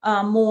certain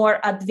more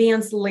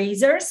advanced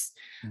lasers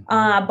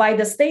by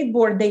the state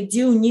board, they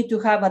do need to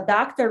have a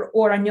doctor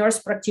or a nurse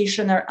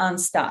practitioner on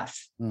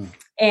staff.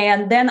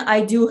 And then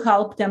I do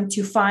help them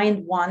to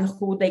find one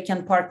who they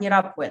can partner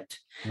up with.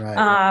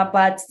 Right.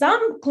 But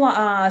some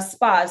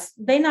spas,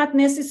 they not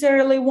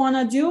necessarily want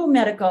to do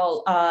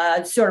medical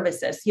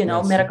services,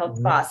 medical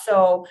spas.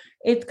 So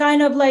it's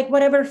kind of like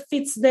whatever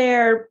fits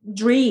their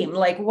dream,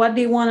 like what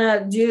they want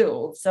to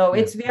do. So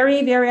it's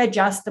very, very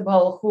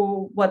adjustable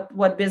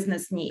what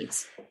business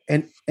needs.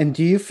 And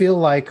do you feel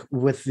like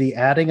with the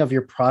adding of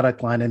your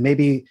product line, and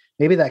maybe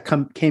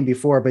that came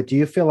before, but do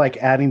you feel like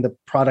adding the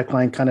product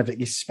line kind of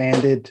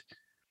expanded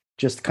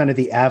just kind of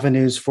the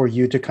avenues for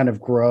you to kind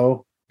of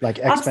grow like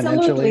exponentially?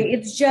 Absolutely.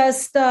 It's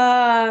just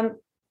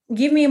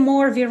give me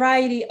more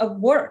variety of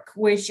work,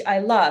 which I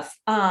love.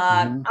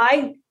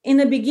 In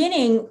the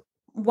beginning,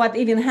 what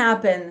even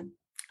happened,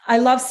 I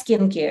love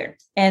skincare,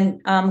 and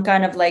I'm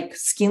kind of like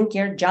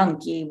skincare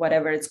junkie,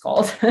 whatever it's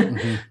called.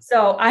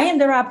 So I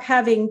ended up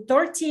having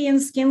 13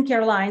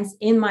 skincare lines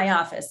in my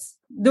office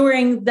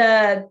during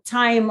the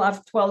time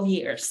of 12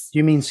 years. Do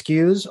you mean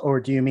SKUs or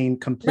do you mean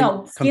complete?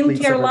 No,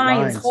 skincare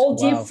lines, whole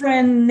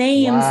different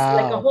names,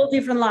 like a whole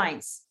different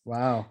lines.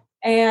 Wow.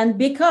 And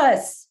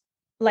because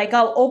like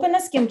I'll open a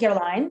skincare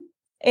line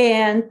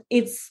and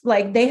it's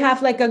like they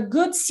have like a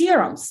good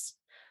serums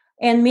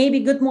and maybe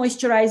good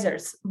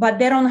moisturizers, but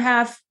they don't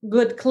have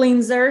good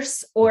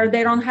cleansers, or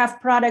they don't have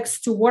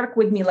products to work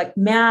with me like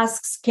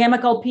masks,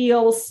 chemical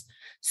peels.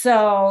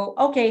 So,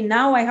 okay,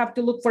 now I have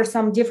to look for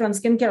some different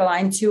skincare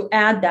line to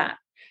add that.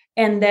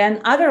 And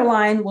then other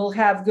line will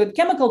have good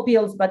chemical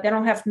peels, but they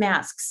don't have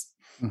masks.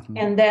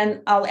 And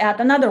then I'll add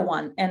another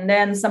one. And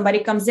then somebody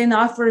comes in,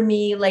 offer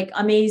me like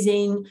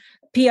amazing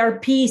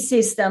PRP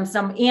system,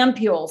 some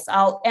ampules.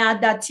 I'll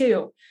add that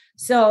too.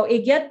 So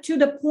it got to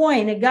the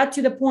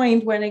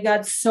point when I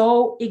got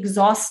so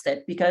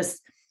exhausted, because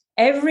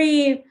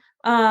every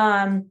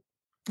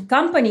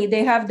company,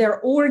 they have their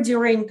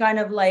ordering kind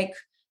of like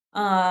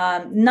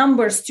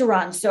numbers to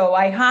run. So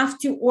I have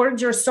to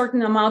order a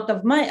certain amount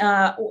of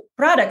my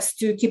products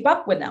to keep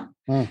up with them.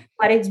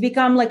 But it's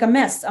become like a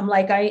mess. I'm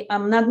like,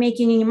 I'm not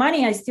making any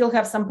money. I still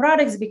have some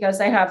products because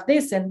I have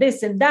this and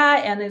this and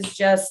that. And it's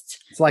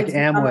like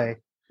Amway.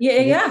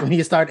 When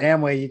you start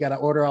Amway, you got to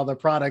order all the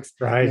products.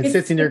 Right. And it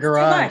sits in your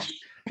garage.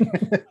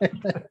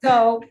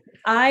 So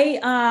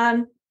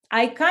I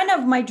kind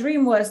of, my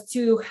dream was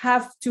to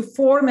have to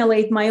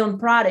formulate my own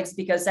products,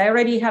 because I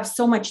already have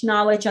so much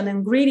knowledge on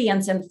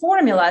ingredients and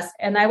formulas,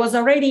 and I was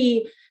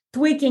already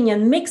tweaking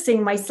and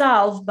mixing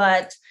myself,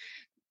 but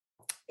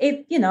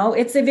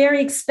it's a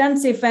very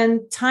expensive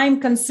and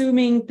time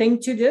consuming thing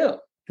to do.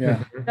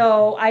 Yeah.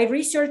 So I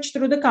researched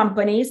through the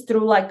companies,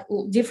 through like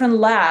different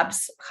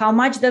labs, how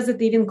much does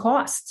it even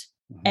cost?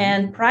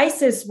 And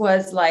prices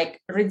was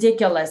like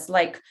ridiculous,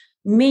 like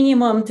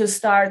minimum to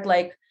start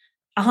like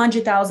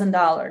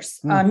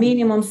 $100,000,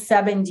 minimum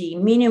 70,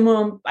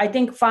 minimum, I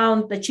think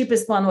found the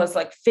cheapest one was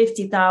like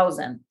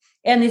 50,000.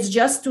 And it's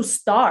just to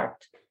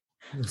start.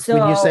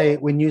 So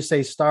when you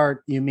say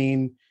start, you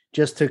mean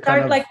just to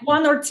kind of like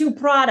one or two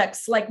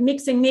products, like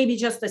mixing maybe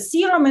just a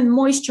serum and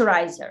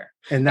moisturizer.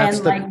 And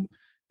that's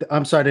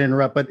I'm sorry to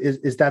interrupt, but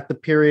is that the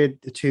period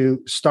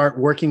to start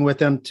working with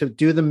them to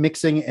do the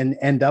mixing and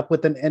end up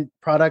with an end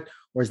product?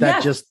 Or is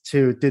that just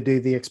to do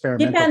the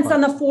experimental? Depends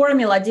on the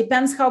formula,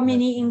 depends how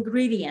many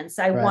ingredients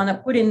I want to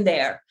put in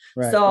there.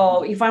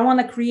 So if I want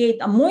to create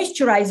a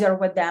moisturizer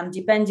with them,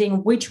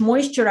 depending which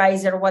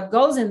moisturizer, what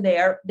goes in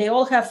there, they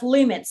all have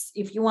limits.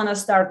 If you want to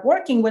start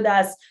working with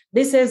us,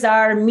 this is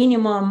our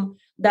minimum.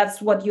 That's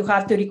what you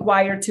have to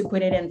require to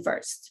put it in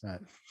first.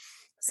 Right.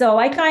 So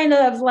I kind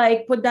of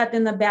like put that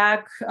in the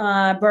back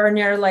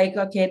burner, like,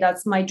 okay,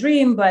 that's my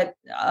dream, but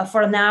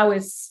for now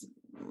it's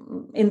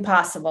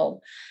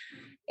impossible.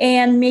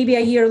 And maybe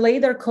a year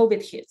later,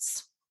 COVID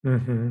hits.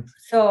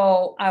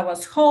 So I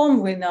was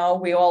home.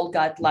 We all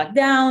got locked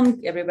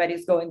down.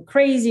 Everybody's going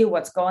crazy.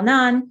 What's going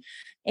on?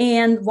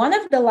 And one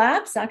of the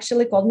labs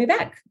actually called me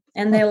back,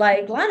 and they're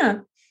like,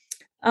 Lana,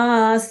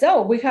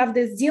 so we have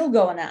this deal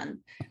going on.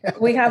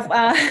 We have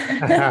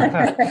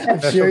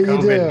I'm sure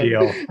you do.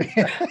 Deal.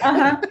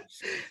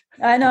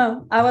 I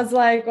know. I was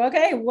like,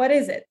 okay, what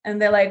is it? And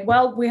they're like,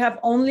 well, we have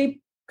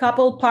only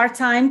couple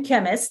part-time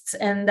chemists,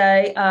 and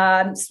they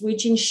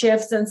switching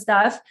shifts and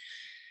stuff.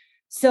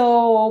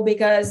 So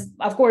because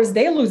of course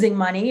they're losing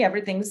money,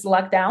 everything's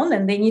locked down,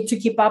 and they need to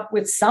keep up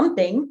with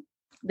something.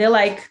 They're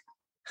like,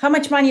 how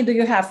much money do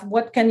you have?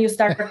 What can you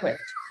start with?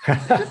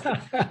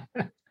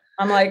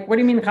 I'm like, what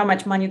do you mean, how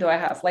much money do I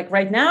have? Like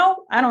right now,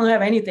 I don't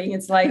have anything.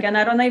 It's like, and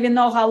I don't even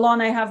know how long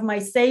I have my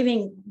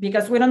saving,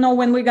 because we don't know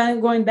when we're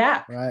going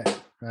back. Right.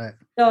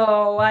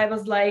 So I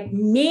was like,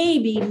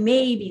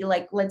 maybe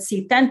like, let's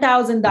see,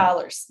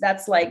 $10,000.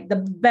 That's like the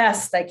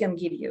best I can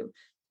give you.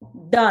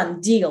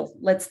 Done, deal,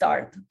 let's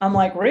start. I'm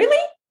like,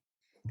 really?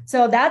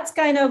 So that's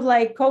kind of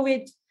like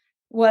COVID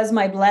was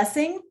my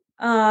blessing.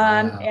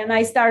 And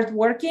I started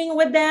working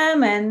with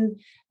them, and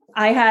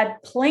I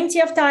had plenty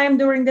of time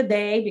during the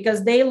day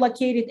because they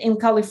located in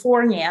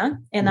California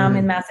and I'm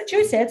in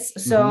Massachusetts.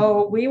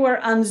 So we were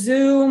on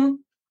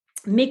Zoom,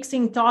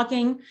 mixing,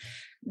 talking.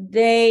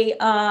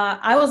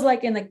 I was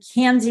like in a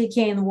candy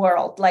cane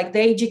world, like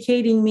they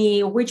educating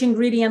me which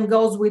ingredient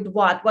goes with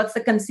what's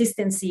the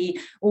consistency,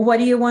 what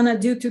do you want to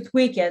do to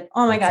tweak it.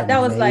 Oh my God,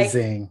 that was like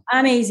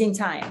amazing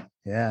time.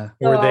 Yeah.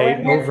 Were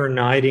they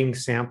overnighting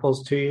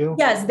samples to you?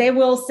 Yes, they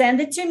will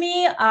send it to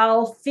me.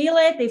 I'll feel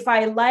it. If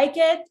I like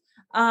it,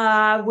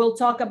 we'll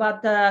talk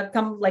about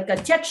like a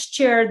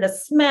texture, the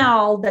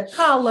smell, the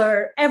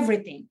color,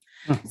 everything.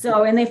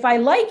 So, and if I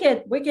like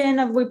it,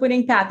 we're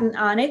putting patent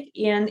on it.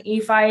 And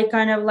if I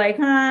kind of like,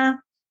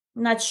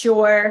 not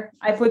sure,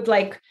 I put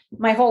like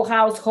my whole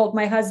household,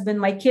 my husband,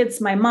 my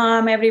kids, my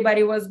mom,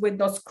 everybody was with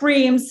those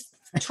creams,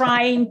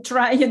 try,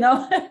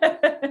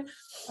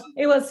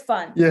 It was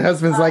fun. Your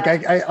husband's like,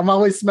 I'm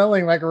always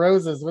smelling like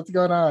roses. What's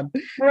going on?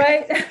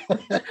 Right.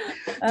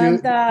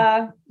 And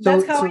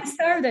that's how I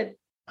started.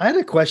 I had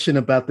a question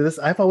about this.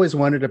 I've always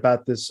wondered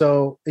about this.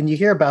 So, and you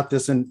hear about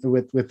this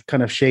with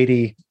kind of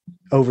shady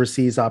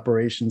overseas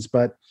operations,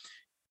 but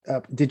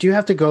did you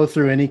have to go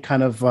through any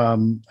kind of,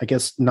 I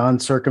guess,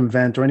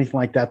 non-circumvent or anything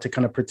like that to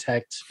kind of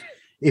protect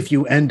if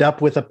you end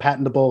up with a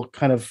patentable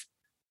kind of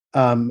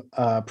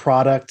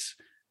product?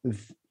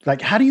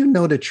 Like, how do you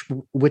know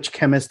which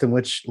chemist and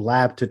which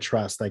lab to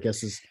trust, I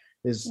guess is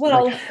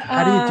well, like,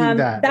 how do you do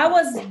that? That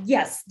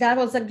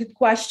was a good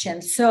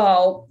question.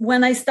 So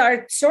when I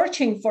start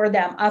searching for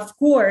them, of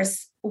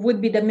course,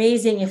 would be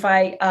amazing if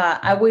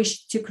I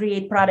wish to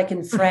create product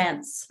in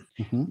France,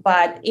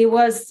 but it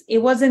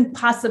wasn't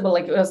possible.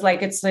 Like it was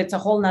like, it's a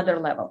whole nother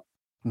level.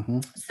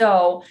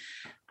 So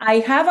I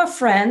have a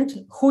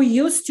friend who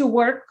used to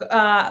work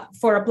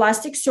for a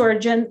plastic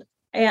surgeon,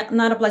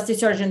 not a plastic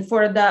surgeon,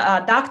 for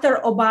the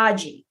Dr.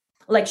 Obagi.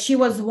 Like she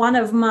was one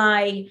of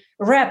my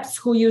reps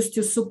who used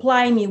to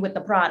supply me with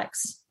the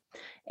products.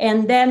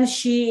 And then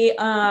she,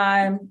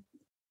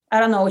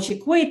 she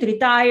quit,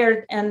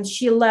 retired, and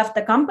she left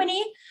the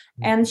company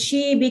and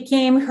she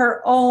became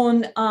her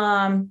own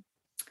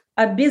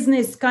a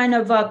business kind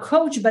of a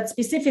coach, but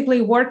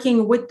specifically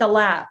working with the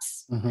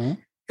labs.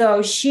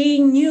 So she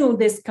knew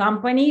this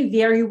company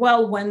very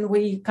well when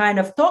we kind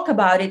of talk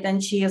about it.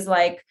 And she is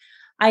like,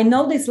 I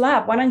know this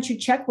lab, why don't you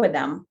check with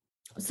them?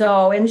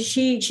 So, and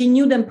she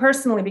knew them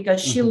personally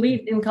because she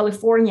lived in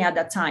California at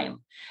that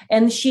time.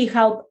 And she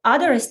helped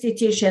other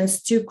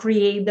aestheticians to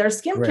create their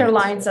skincare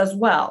lines as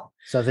well.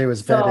 So there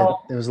was vetted.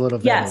 There was a little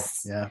vetted.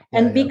 Yes.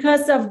 And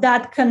because of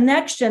that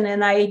connection,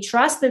 and I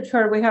trusted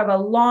her, we have a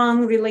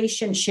long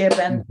relationship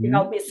and she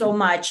helped me so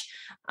much.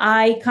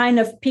 I kind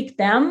of picked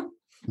them.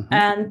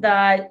 And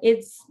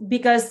it's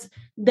because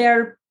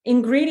they're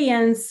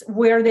ingredients,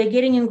 where they're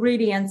getting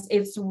ingredients,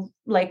 it's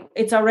like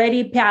it's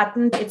already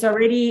patent, it's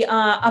already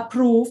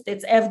approved,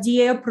 it's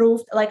FDA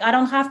approved. Like I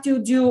don't have to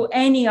do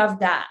any of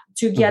that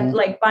to get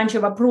like bunch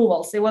of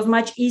approvals. It was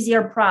much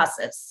easier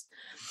process.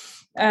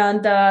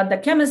 And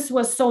the chemist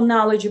was so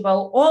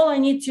knowledgeable. All I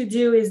need to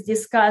do is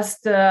discuss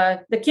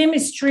the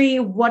chemistry,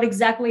 what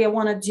exactly I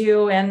want to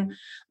do, and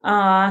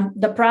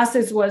the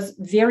process was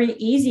very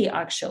easy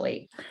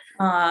actually.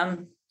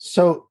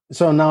 So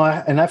now,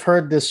 and I've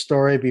heard this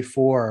story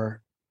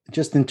before,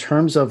 just in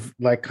terms of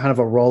like kind of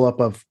a roll up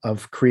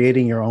of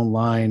creating your own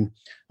line.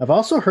 I've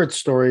also heard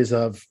stories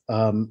of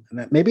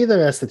maybe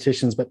they're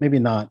estheticians, but maybe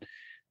not,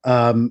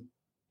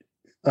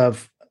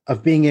 of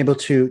being able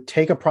to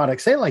take a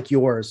product, say like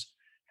yours,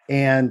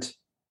 and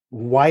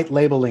white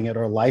labeling it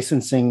or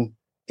licensing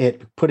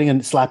it,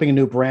 slapping a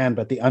new brand,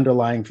 but the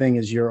underlying thing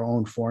is your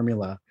own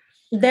formula.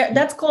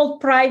 That's called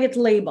private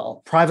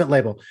label. Private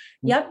label.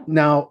 Yep.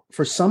 Now,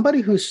 for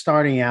somebody who's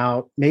starting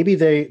out, maybe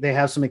they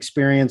have some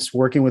experience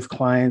working with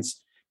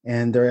clients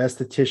and they're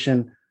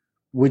esthetician.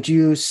 Would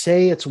you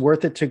say it's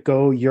worth it to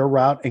go your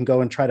route and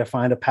go and try to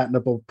find a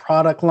patentable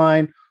product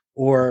line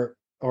or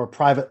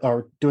private,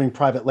 or doing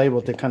private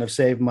label to kind of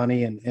save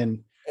money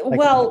and like,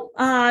 well,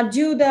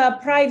 do the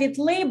private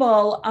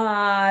label.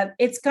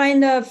 It's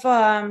kind of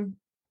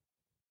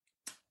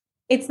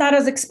it's not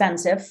as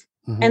expensive.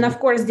 And of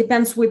course,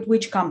 depends with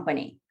which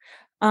company.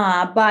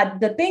 But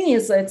the thing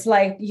is, it's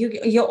like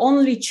you're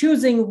only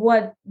choosing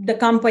what the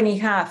company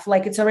have,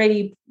 like it's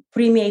already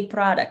pre-made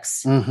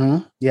products.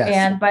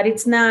 Yes. But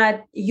it's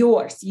not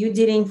yours. You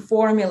didn't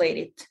formulate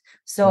it.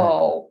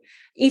 So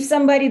if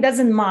somebody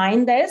doesn't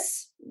mind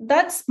this,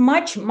 that's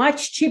much,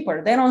 much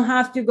cheaper. They don't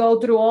have to go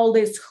through all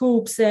these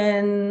hoops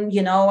and,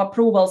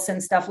 approvals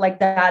and stuff like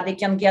that. They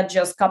can get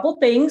just a couple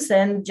things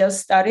and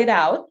just start it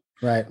out.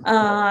 Right.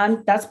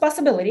 That's a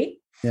possibility.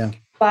 Yeah.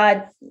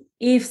 But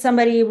if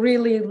somebody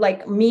really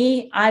like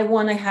me, I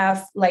want to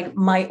have like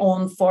my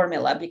own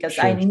formula because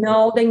I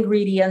know the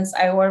ingredients.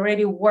 I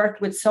already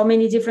worked with so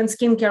many different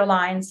skincare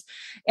lines,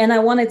 and I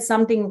wanted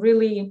something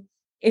really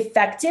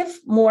effective,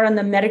 more on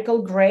the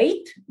medical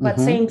grade, but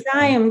same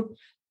time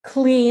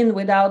clean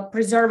without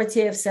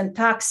preservatives and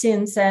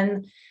toxins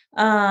and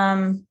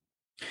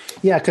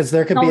because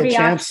there could be a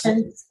chance.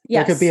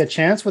 Yes. There could be a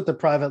chance with the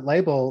private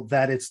label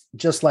that it's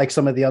just like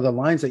some of the other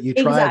lines that you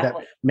try that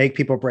make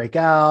people break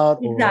out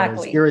or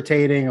is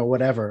irritating or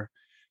whatever,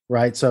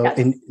 right? So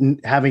in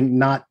having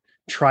not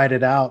tried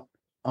it out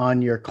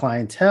on your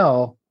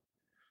clientele,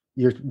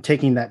 you're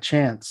taking that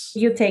chance.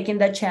 You're taking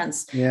that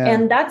chance. Yeah.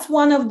 And that's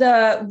one of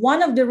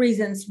the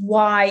reasons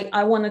why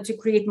I wanted to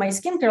create my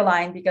skincare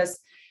line, because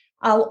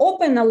I'll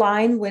open a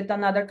line with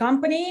another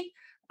company.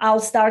 I'll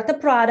start the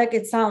product.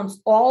 It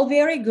sounds all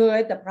very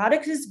good. The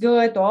product is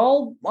good,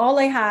 all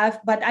I have,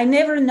 but I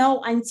never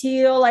know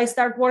until I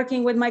start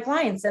working with my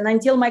clients and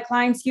until my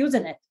clients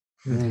using it.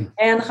 Mm-hmm.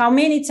 And how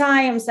many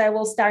times I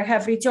will start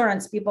have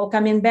returns, people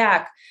coming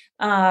back.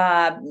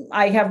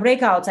 I have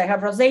breakouts, I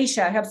have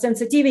rosacea, I have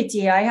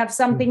sensitivity, I have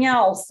something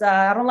else.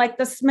 I don't like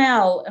the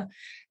smell.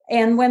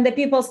 And when the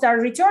people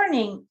start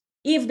returning,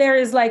 if there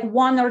is like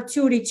 1 or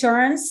 2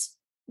 returns,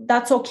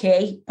 that's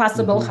okay.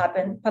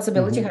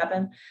 Possibility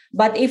happen.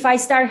 But if I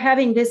start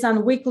having this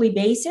on weekly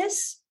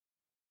basis,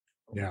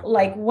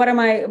 like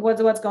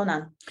what's going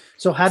on?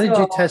 So how did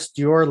you test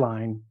your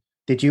line?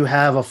 Did you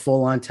have a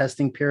full-on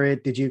testing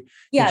period? Did you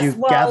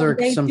gather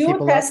some people? They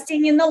do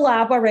testing in the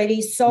lab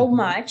already so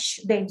much.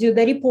 They do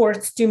the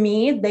reports to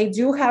me. They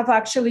do have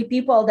actually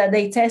people that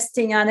they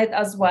testing on it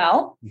as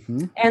well.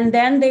 Mm-hmm. And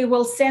then they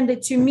will send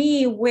it to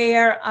me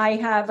where I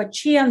have a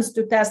chance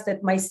to test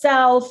it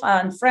myself,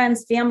 and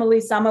friends, family,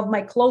 some of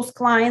my close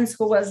clients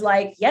who was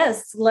like,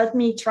 yes, let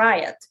me try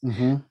it.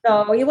 Mm-hmm.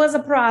 So it was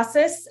a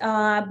process,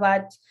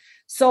 but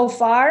so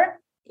far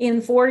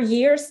in 4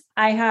 years,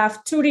 I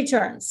have 2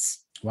 returns.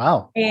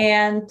 Wow.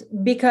 And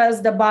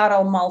because the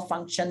bottle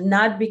malfunctioned,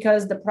 not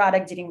because the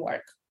product didn't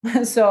work.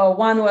 So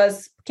one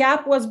was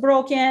cap was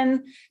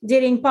broken,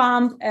 didn't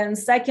pump, and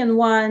second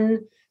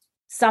one,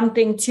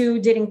 something too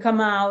didn't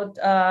come out.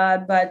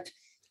 But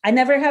I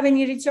never have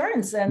any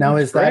returns. And now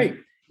is that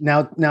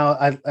now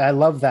I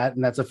love that,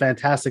 and that's a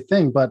fantastic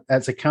thing. But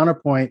as a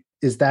counterpoint,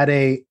 is that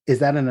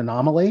an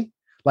anomaly?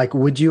 Like,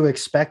 would you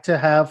expect to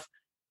have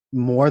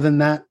more than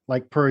that,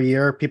 like per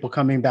year, people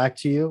coming back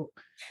to you?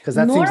 Because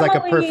that seems like a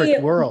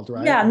perfect world,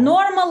 right? Yeah,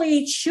 normally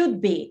it should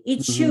be.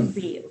 It should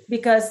be,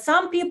 because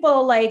some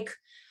people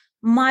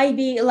might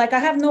be like, I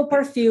have no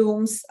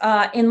perfumes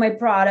in my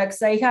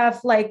products. I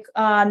have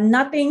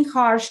nothing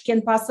harsh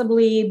can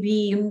possibly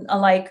be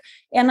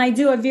and I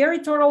do a very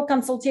thorough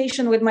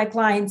consultation with my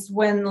clients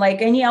when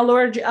any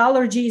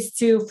allergies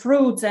to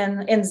fruits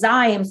and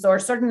enzymes or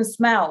certain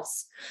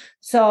smells.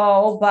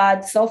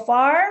 But so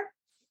far,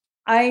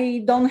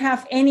 I don't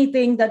have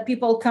anything that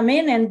people come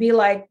in and be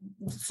like,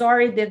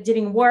 sorry, that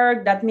didn't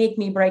work, that made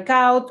me break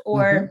out,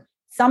 or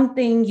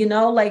something,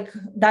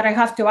 that I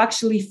have to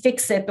actually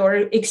fix it or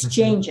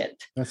exchange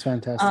it. That's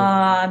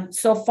fantastic.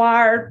 So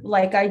far,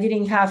 I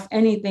didn't have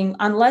anything,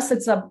 unless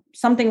it's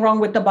something wrong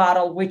with the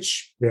bottle,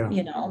 which,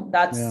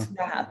 that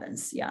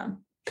happens. Yeah.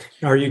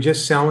 Are you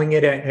just selling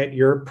it at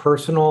your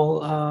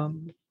personal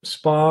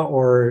spa,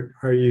 or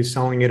are you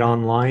selling it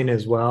online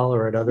as well,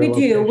 or at other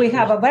locations? We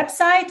have a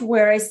website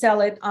where I sell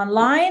it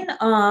online,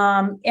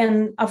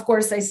 and of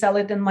course I sell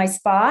it in my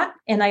spa,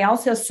 and I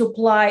also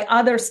supply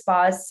other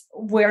spas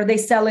where they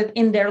sell it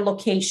in their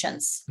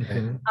locations.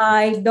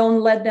 I don't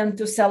let them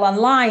to sell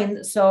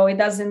online so it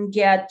doesn't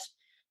get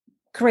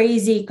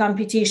crazy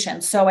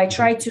competition. So I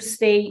try to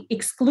stay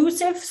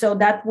exclusive, so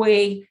that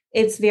way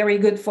it's very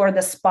good for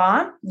the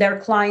spa. Their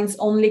clients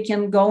only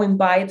can go and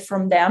buy it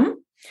from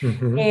them.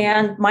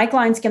 And my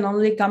clients can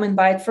only come and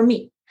buy it from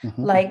me.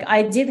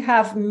 I did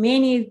have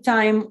many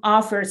time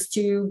offers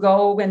to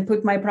go and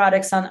put my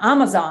products on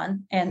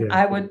Amazon, and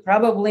I would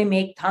probably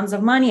make tons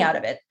of money out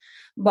of it.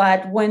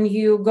 But when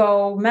you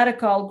go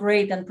medical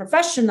grade and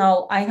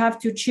professional, I have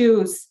to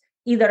choose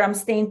either I'm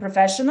staying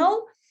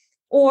professional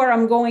or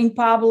I'm going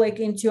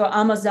public into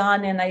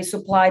Amazon and I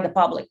supply the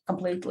public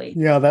completely.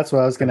 Yeah, that's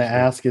what I was going to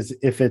ask, is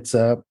if it's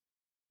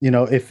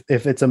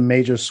if it's a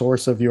major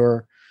source of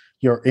your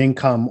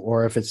income,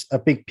 or if it's a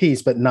big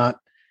piece, but not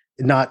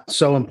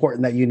so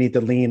important that you need to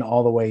lean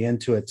all the way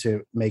into it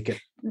to make it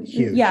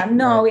huge. Yeah,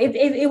 no, right?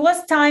 It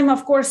was time,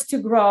 of course, to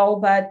grow,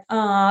 but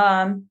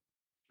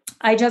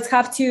I just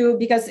have to,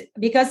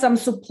 because I'm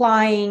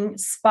supplying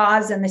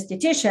spas and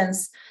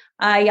estheticians,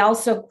 I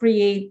also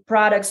create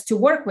products to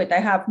work with. I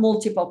have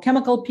multiple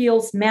chemical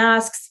peels,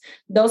 masks.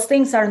 Those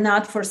things are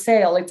not for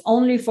sale. It's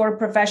only for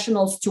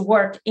professionals to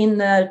work in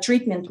the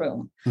treatment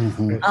room.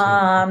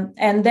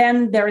 And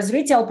then there's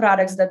retail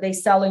products that they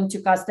sell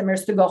into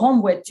customers to go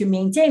home with to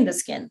maintain the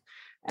skin.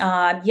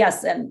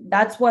 Yes, and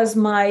that was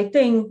my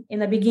thing in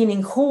the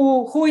beginning.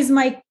 Who is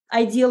my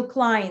ideal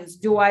clients?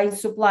 Do I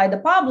supply the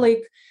public?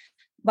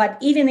 But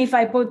even if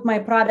I put my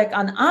product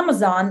on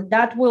Amazon,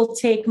 that will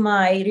take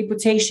my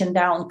reputation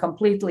down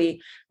completely,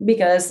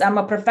 because I'm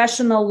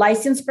a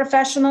licensed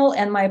professional,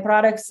 and my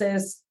products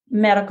is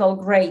medical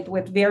grade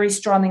with very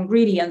strong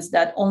ingredients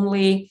that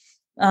only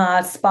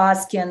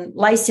spas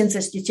licensed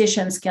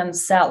estheticians can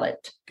sell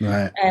it.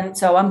 Right. And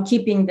so I'm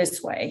keeping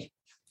this way.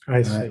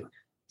 I see. Right.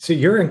 So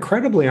you're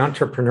incredibly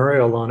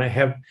entrepreneurial,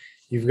 Lana.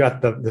 You've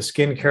got the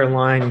skincare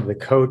line, the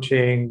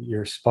coaching,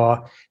 your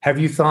spa. Have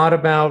you thought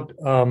about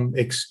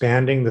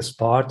expanding the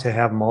spa to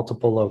have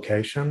multiple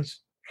locations?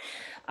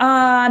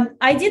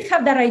 I did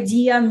have that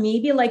idea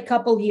maybe a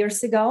couple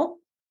years ago,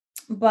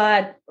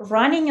 but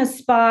running a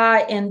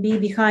spa and be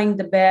behind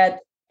the bed,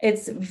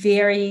 it's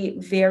very,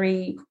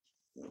 very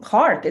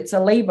hard. It's a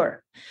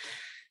labor.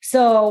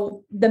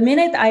 So the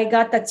minute I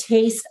got the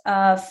taste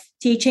of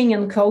teaching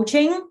and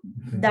coaching,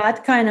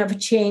 that kind of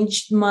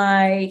changed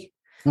my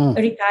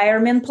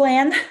retirement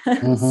plan.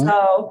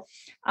 So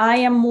I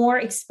am more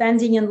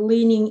expanding and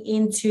leaning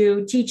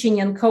into teaching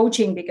and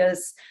coaching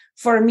because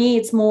for me,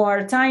 it's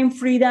more time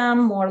freedom,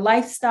 more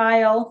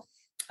lifestyle.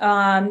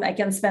 I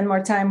can spend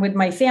more time with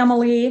my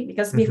family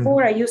because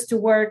before I used to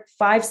work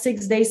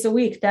 5-6 days a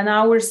week, 10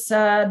 hours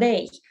a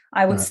day.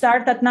 I would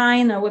start at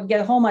 9, I would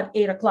get home at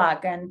 8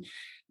 o'clock, and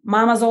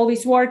Mama's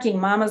always working.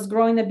 Mama's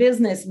growing a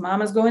business.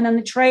 Mama's going on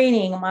the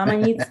training. Mama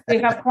needs to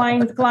have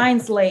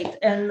clients late.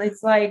 And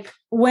it's like,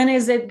 when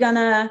is it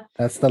gonna?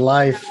 That's the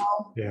life.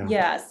 Yeah.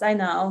 Yes, I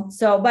know.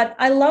 So, but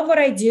I love what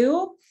I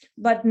do.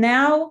 But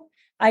now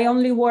I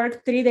only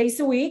work 3 days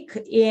a week,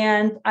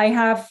 and I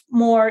have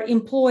more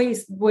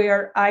employees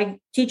where I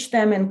teach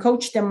them and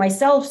coach them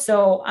myself.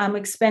 So I'm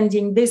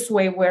expanding this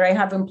way where I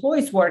have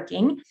employees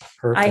working.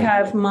 Perfect. I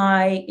have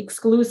my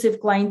exclusive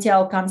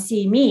clientele come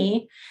see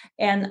me,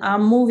 and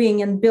I'm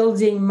moving and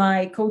building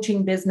my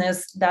coaching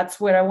business. That's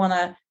what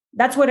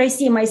I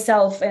see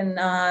myself in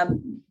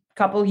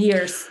couple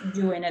years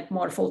doing it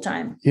more full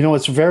time. You know,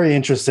 it's very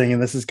interesting,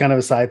 and this is kind of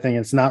a side thing.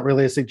 It's not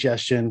really a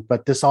suggestion,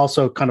 but this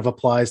also kind of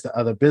applies to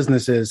other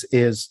businesses.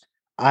 Is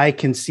I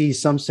can see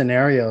some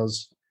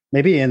scenarios,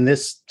 maybe in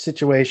this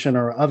situation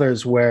or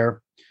others,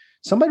 where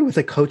somebody with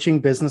a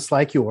coaching business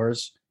like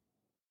yours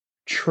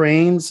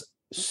trains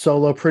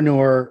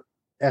solopreneur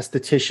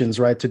estheticians,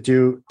 right,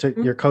 to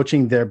you're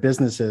coaching their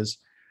businesses,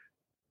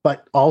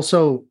 but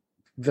also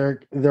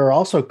there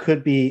also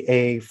could be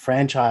a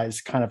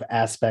franchise kind of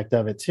aspect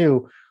of it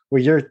too,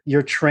 where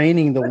you're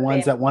training the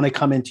ones that want to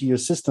come into your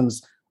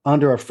systems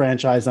under a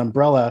franchise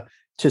umbrella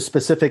to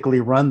specifically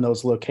run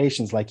those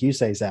locations, like you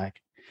say, Zach.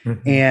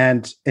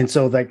 And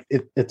so like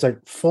it's a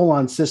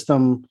full-on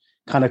system,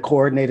 kind of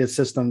coordinated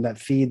system that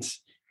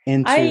feeds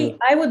into.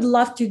 I would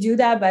love to do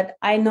that, but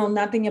I know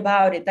nothing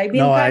about it. I've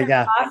been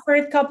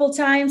offered a couple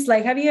times,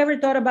 like, have you ever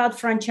thought about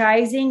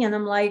franchising? And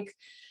I'm like,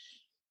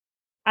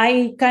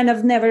 I kind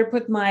of never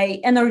put my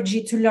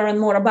energy to learn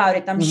more about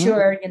it. I'm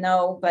sure,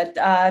 but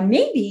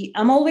maybe.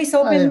 I'm always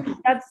open.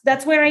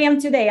 That's where I am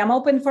today. I'm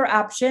open for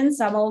options.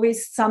 I'm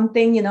always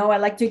something, I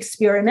like to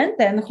experiment,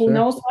 and who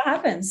knows what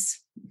happens.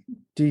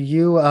 Do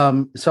you,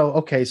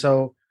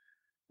 so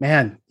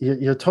man,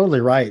 you're totally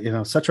right.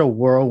 Such a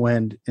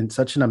whirlwind in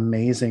such an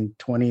amazing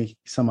 20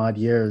 some odd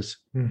years.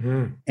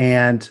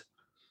 And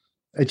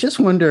I just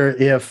wonder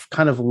if,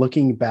 kind of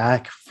looking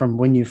back from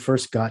when you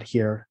first got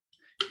here,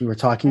 you were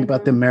talking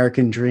about the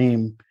American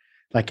dream.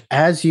 Like,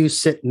 as you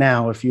sit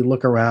now, if you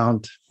look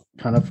around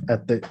kind of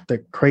at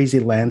the crazy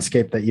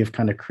landscape that you've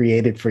kind of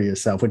created for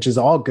yourself, which is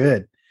all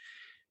good,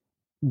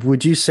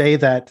 would you say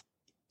that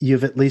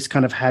you've at least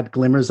kind of had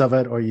glimmers of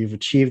it, or you've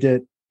achieved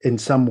it in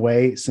some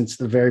way since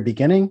the very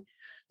beginning,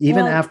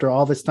 even after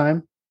all this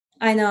time?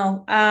 I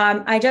know.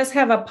 I just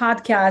have a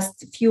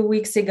podcast a few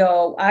weeks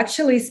ago,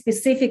 actually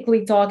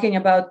specifically talking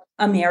about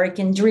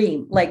American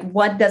dream. Like,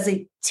 what does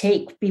it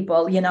take,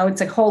 people?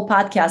 It's a whole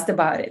podcast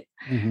about it.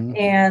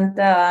 And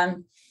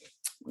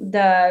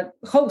the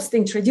host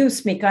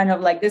introduced me kind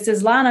of like, this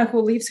is Lana who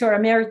lives her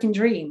American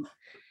dream.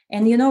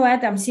 And you know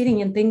what? I'm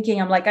sitting and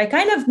thinking, I'm like, I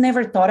kind of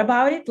never thought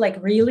about it,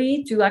 like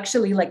really to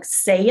actually like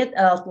say it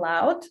out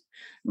loud.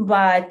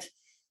 But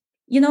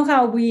you know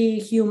how we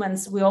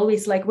humans, we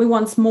always like, we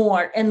want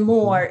more and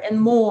more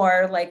and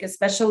more, like,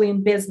 especially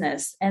in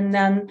business. And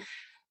then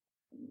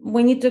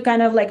we need to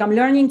kind of like, I'm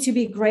learning to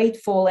be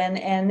grateful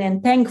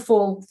and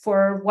thankful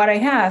for what I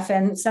have.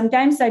 And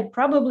sometimes I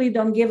probably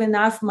don't give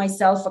enough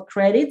myself a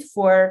credit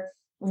for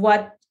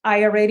what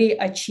I already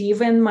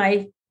achieved in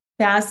my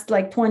past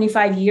like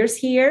 25 years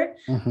here.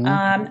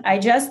 I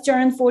just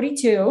turned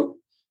 42.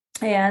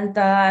 And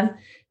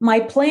my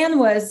plan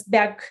was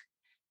back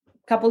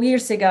a couple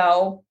years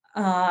ago.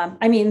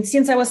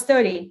 Since I was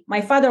 30, my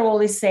father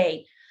always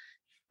say,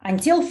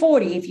 until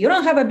 40, if you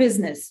don't have a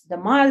business,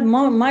 most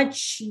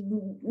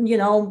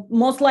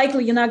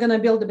likely you're not going to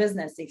build a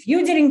business. If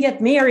you didn't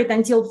get married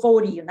until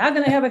 40, you're not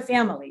going to have a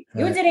family.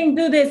 You didn't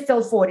do this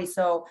till 40.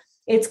 So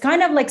it's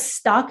kind of like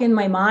stuck in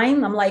my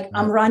mind. I'm like,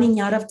 I'm running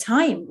out of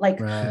time.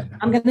 Like,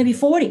 I'm going to be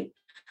 40.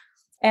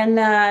 And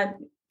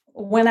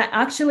when I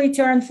actually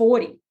turned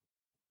 40,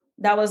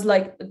 that was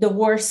like the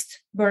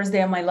worst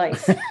birthday of my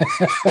life. What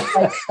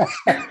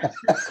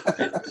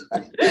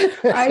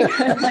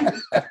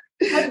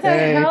the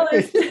hell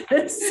is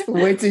this?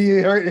 Wait till you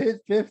hit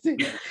 50.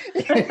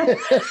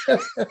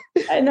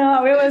 I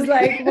know. It was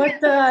like,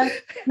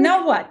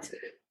 now what?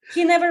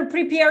 He never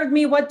prepared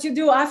me what to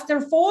do after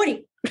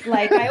 40.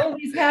 Like, I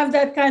always have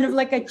that kind of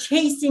like a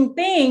chasing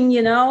thing,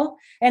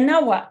 and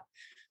now what?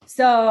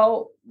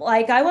 So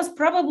like, I was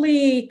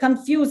probably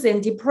confused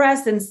and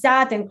depressed and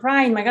sad and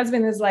crying. My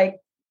husband is like,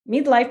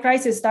 midlife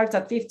crisis starts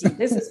at 50.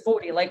 This is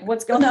 40. Like,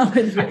 what's going on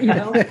with you,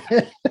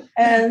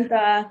 And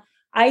I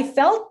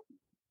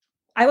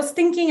was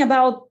thinking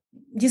about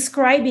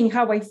describing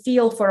how I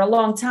feel for a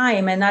long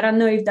time. And I don't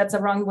know if that's a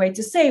wrong way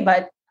to say,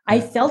 but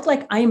I felt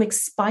like I am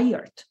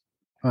expired.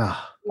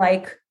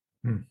 Like,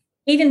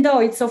 even though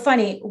it's so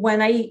funny,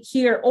 when I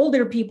hear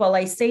older people,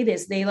 I say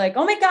this, they like,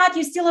 oh my God,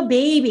 you're still a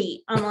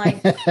baby. I'm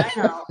like, I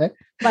know.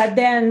 But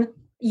then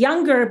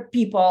younger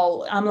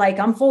people, I'm like,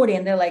 I'm 40.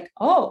 And they're like,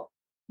 oh,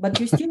 but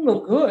you still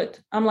look good.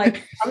 I'm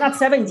like, I'm not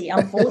 70,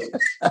 I'm 40.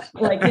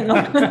 Like, you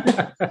know.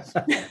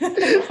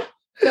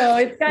 So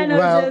it's kind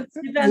of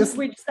just depends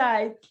which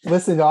side.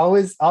 Listen,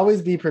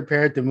 always be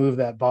prepared to move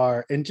that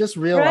bar, and just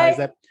realize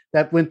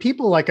that when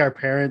people like our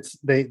parents,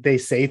 they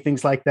say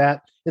things like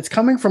that, it's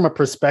coming from a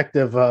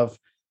perspective of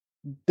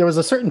there was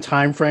a certain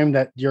time frame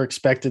that you're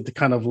expected to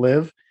kind of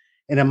live.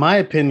 And in my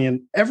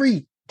opinion,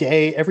 every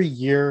day, every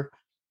year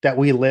that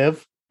we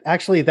live,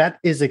 actually that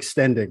is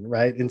extending,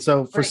 right? And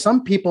so for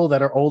some people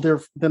that are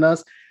older than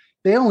us,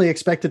 they only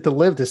expected to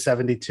live to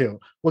 72.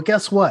 Well,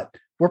 guess what?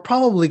 We're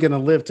probably going to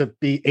live to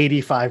be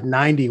 85,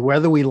 90,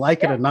 whether we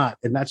like it or not.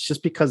 And that's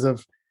just because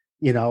of,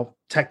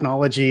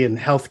 technology and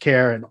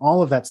healthcare and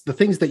all of that's the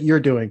things that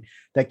you're doing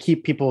that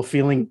keep people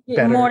feeling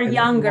better. More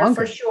younger,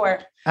 for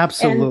sure.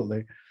 Absolutely.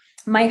 And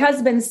my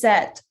husband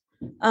said,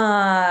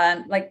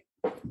 have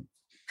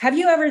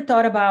you ever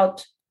thought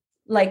about,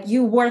 like,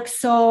 you work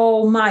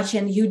so much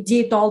and you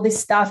did all this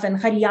stuff and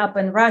hurry up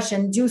and rush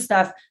and do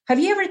stuff. Have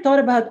you ever thought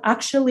about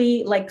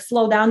actually like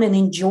slow down and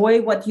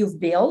enjoy what you've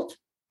built?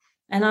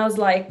 And I was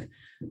like,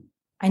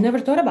 I never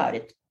thought about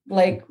it.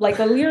 Like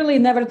I literally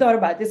never thought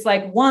about it. It's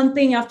like one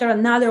thing after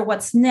another.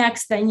 What's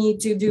next? I need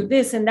to do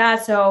this and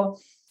that. So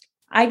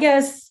I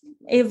guess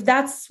if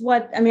that's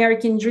what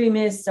American dream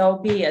is, so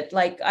be it.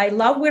 Like, I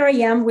love where I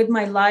am with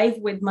my life,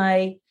 with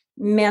my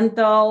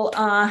mental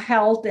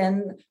health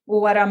and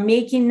what I'm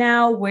making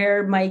now,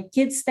 where my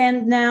kids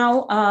stand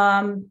now.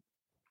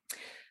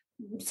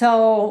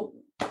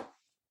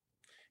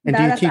 And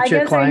do you teach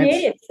your clients? I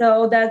made it.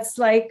 So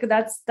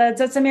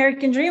that's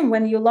American dream,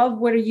 when you love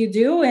what you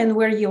do and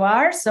where you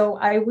are. So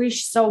I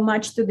wish so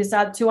much to this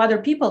out to other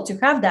people to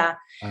have that.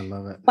 I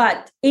love it.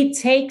 But it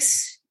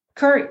takes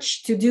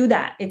courage to do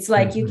that. It's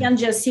like you can't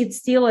just sit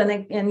still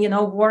and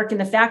work in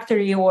a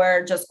factory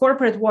or just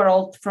corporate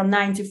world from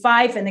 9 to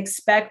 5 and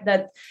expect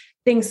that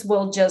things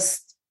will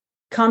just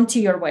come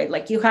to your way.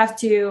 Like, you have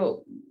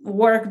to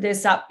work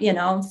this up,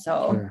 so.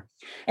 Sure.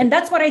 And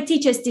that's what I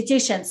teach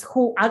aestheticians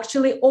who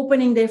actually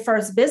opening their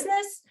first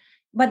business,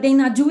 but they're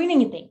not doing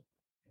anything.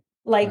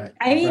 Like,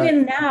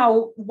 even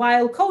now,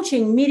 while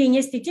coaching, meeting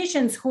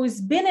aestheticians who's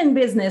been in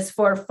business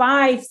for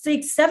 5,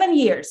 6, 7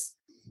 years,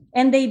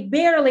 and they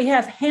barely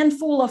have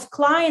handful of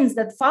clients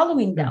that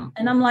following them.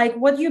 And I'm like,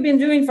 what you been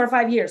doing for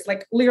 5 years?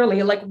 Like,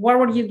 literally, like, what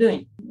were you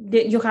doing?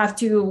 You have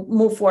to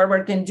move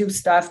forward and do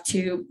stuff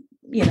to,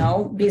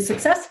 be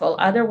successful.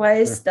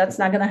 Otherwise, that's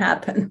not going to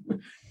happen.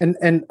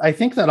 And I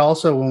think that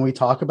also when we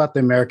talk about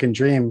the American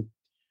dream,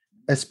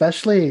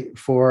 especially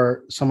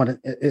for someone,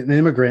 an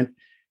immigrant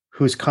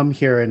who's come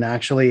here and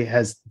actually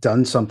has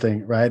done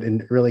something, right,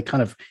 and really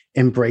kind of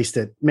embraced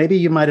it. Maybe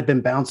you might have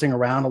been bouncing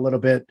around a little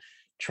bit,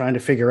 trying to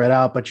figure it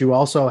out, but you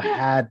also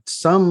had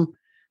some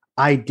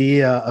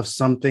idea of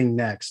something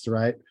next,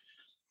 right?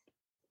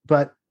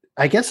 But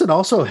I guess it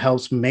also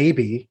helps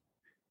maybe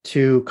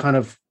to kind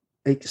of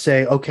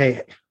say,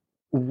 okay,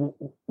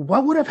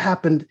 what would have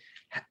happened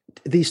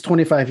these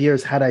 25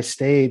 years had I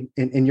stayed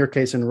in your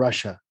case in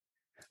Russia?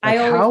 Like,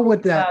 how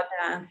would that?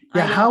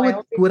 Yeah,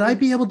 how would I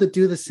be able to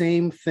do the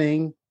same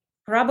thing?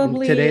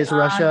 Probably in today's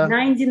Russia.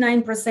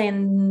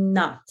 99%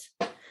 not,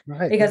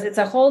 right? Because it's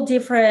a whole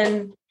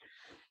different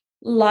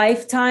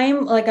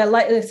lifetime.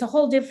 It's a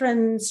whole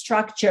different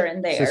structure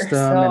in there,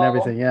 system and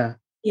everything. Yeah.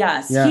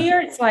 Yes. Yeah.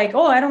 Here it's like,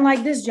 oh, I don't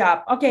like this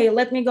job. Okay,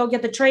 let me go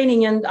get the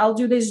training and I'll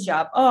do this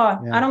job. Oh,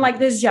 yeah. I don't like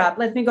this job.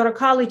 Let me go to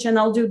college and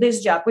I'll do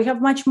this job. We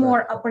have much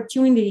more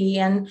opportunity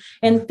and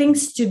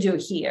things to do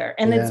here,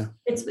 and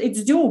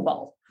it's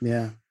doable.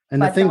 Yeah.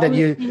 And the thing that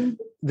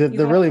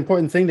the really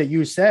important thing that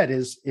you said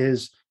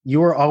is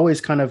you were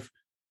always kind of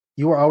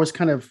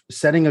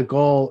setting a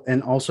goal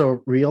and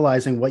also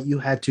realizing what you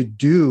had to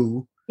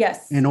do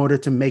in order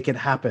to make it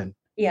happen.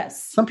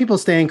 Yes. Some people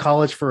stay in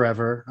college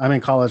forever. I'm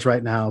in college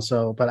right now,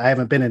 but I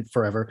haven't been in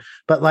forever.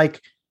 But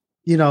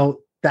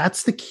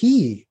that's the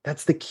key.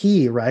 That's the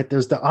key, right?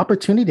 There's the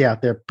opportunity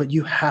out there, but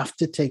you have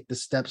to take the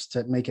steps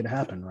to make it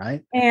happen,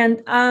 right?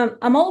 And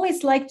I'm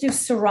always like to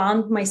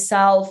surround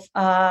myself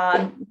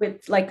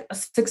with like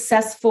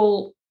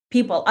successful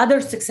people,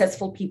 other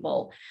successful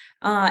people,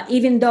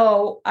 even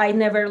though I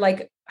never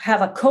like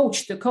have a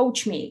coach to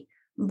coach me.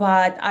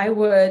 But I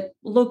would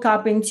look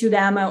up into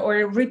them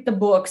or read the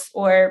books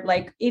or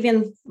like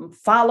even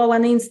follow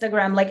on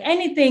Instagram, like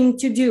anything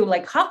to do,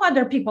 like how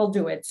other people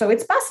do it. So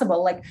it's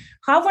possible. Like,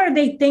 how are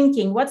they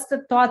thinking? What's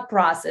the thought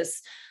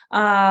process?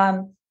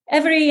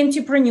 Every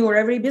entrepreneur,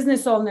 every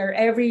business owner,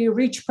 every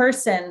rich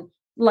person,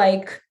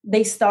 like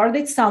they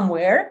started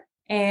somewhere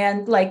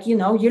and like,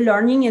 you're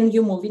learning and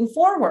you're moving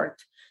forward.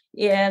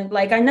 And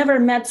like, I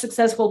never met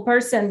successful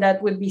person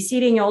that would be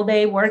sitting all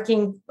day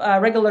working a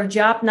regular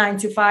job 9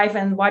 to 5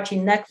 and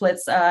watching Netflix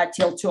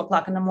till 2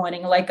 o'clock in the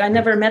morning. Like, I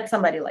never met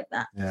somebody like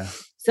that. Yeah.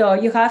 So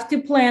you have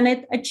to plan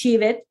it,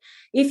 achieve it.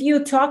 If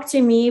you talk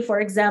to me, for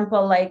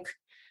example, like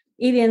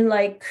even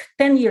like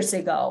 10 years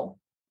ago,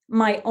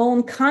 my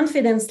own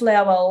confidence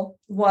level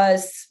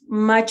was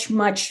much,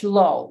 much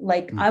low.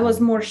 Like I was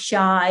more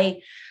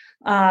shy.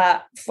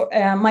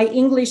 My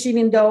English,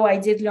 even though I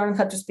did learn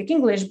how to speak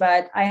English,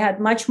 but I had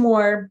much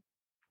more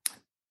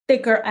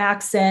thicker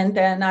accent,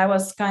 and I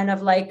was kind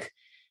of like,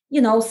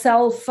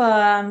 self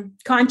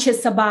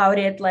conscious about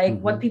it, like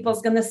what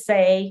people's gonna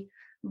say.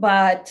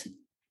 But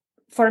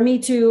for me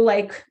to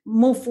like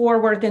move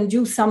forward and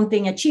do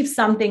something, achieve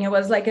something, it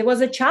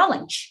was a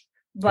challenge.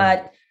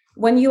 But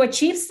when you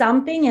achieve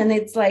something and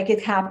it's like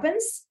it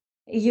happens,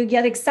 you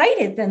get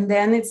excited, and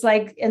then it's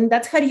like, and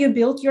that's how you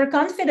build your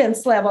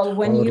confidence level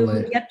when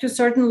you get to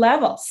certain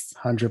levels.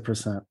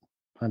 100%.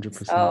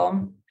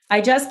 I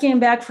just came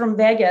back from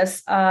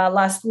Vegas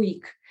last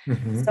week.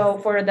 So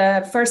for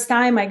the first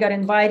time, I got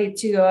invited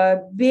to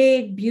a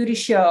big beauty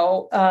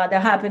show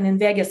that happened in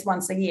Vegas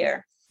once a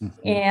year.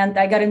 And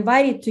I got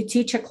invited to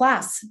teach a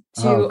class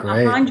to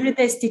 100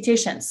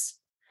 estheticians.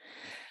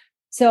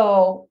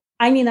 So,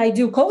 I mean, I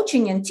do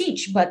coaching and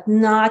teach, but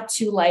not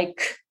to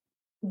like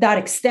that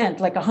extent,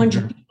 like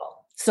 100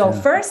 people. So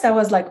first I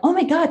was like, oh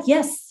my God,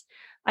 yes.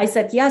 I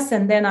said yes.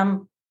 And then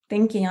I'm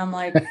thinking, I'm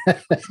like,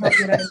 what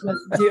did I just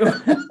do?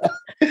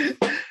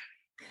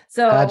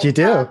 So how'd you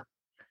do?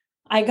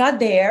 I got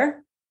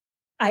there.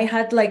 I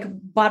had like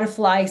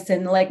butterflies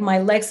and like my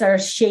legs are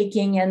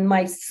shaking and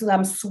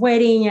I'm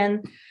sweating,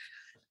 and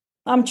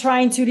I'm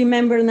trying to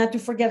remember not to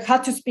forget how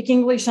to speak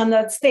English on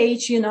that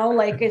stage,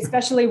 like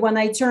especially when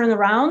I turn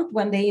around,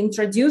 when they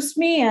introduced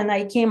me and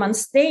I came on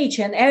stage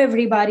and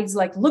everybody's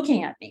like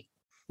looking at me.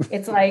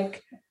 It's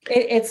like,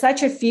 it's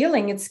such a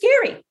feeling. It's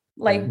scary.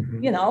 Like,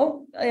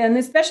 and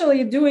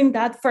especially doing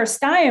that first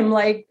time,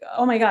 like,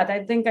 oh my God,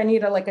 I think I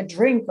need a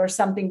drink or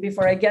something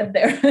before I get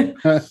there.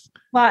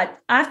 But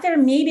after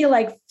maybe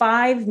like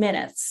 5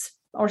 minutes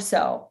or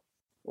so,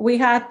 we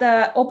had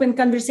the open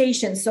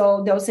conversation.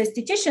 So those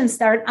estheticians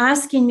start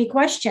asking me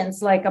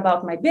questions like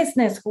about my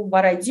business,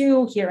 what I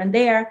do here and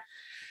there.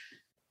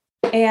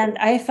 And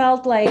I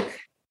felt like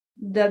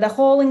the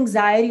whole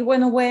anxiety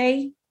went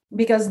away,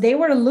 because they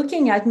were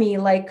looking at me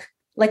like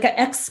an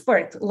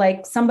expert,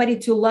 like somebody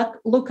to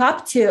look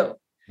up to,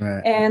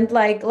 and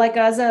like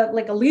as a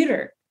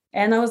leader.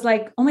 And I was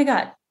like, oh my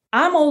God,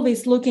 I'm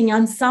always looking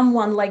on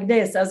someone like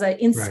this as an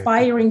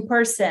inspiring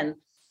person.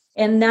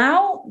 And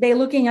now they're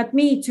looking at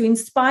me to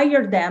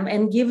inspire them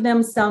and give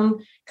them some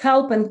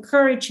help and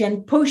courage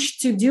and push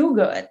to do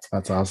good.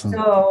 That's awesome.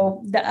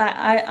 So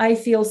I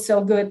feel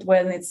so good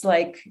when it's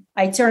like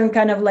I turn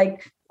kind of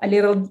like a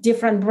little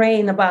different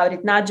brain about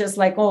it, not just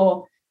like,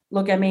 oh,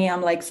 look at me,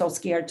 I'm like so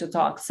scared to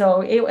talk. So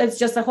it's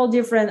just a whole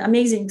different,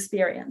 amazing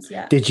experience.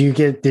 Yeah. Did you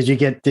get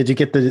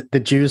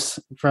the juice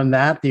from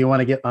that? Do you want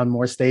to get on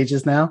more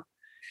stages now?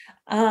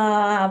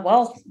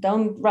 Well,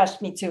 don't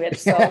rush me to it.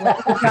 So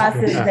let's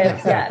process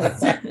it. Yes.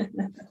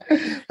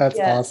 That's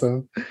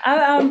awesome.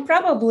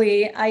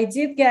 Probably I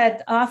did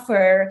get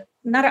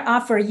not an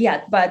offer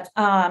yet, but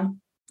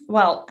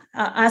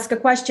ask a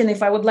question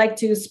if I would like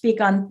to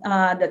speak on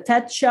the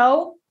TED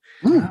show.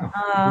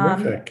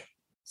 Terrific.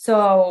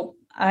 So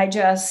I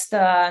just,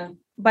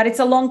 but it's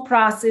a long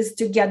process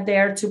to get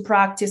there to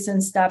practice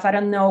and stuff. I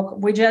don't know.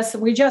 We just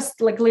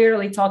like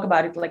literally talk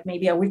about it like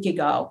maybe a week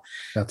ago.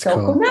 That's so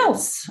cool. Who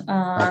knows?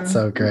 That's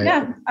so great.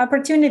 Yeah.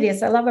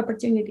 Opportunities. I love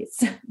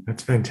opportunities.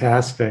 That's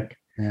fantastic.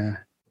 Yeah.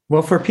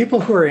 Well, for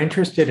people who are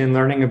interested in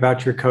learning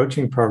about your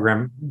coaching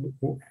program,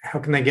 how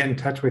can they get in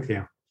touch with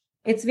you?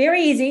 It's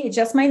very easy. It's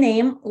just my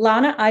name,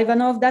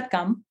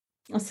 lanaivanov.com.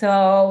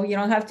 So you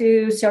don't have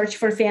to search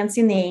for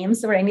fancy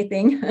names or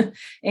anything.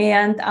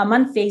 And I'm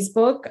on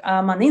Facebook.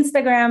 I'm on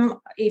Instagram.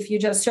 If you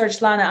just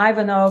search Lana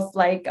Ivanov,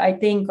 like I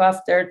think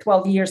after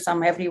 12 years,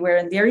 I'm everywhere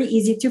and very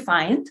easy to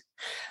find.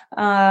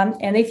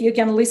 And if you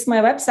can list my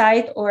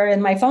website or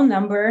in my phone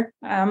number,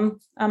 I'm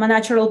a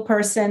natural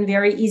person,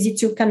 very easy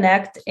to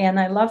connect. And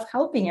I love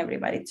helping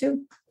everybody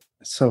too.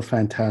 So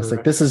fantastic.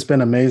 Right. This has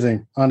been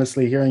amazing.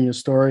 Honestly, hearing your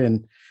story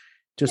and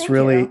just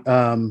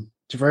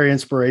it's very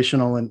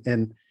inspirational.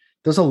 And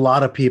there's a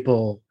lot of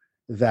people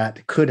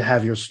that could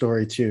have your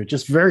story too.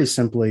 Just very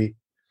simply,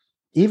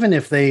 even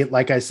if they,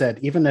 like I said,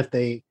 even if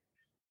they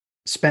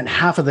spent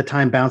half of the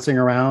time bouncing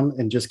around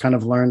and just kind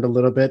of learned a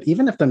little bit,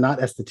 even if they're not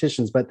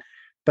estheticians, but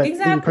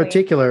exactly. In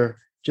particular,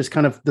 just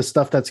kind of the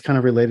stuff that's kind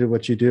of related to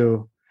what you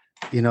do,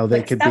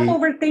 they could stop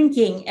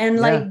overthinking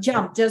and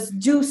jump, just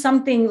do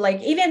something,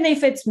 like, even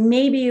if it's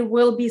maybe it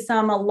will be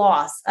some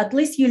loss, at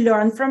least you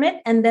learn from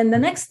it. And then the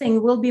next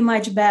thing will be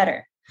much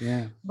better.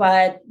 Yeah.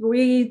 But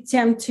we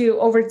tend to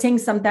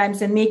overthink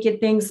sometimes and make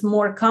things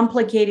more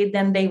complicated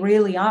than they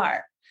really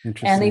are.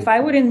 And if I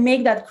wouldn't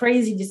make that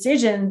crazy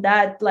decision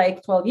that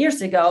like 12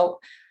 years ago,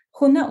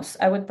 who knows?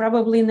 I would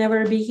probably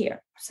never be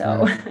here.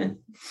 So,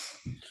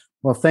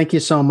 well, thank you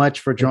so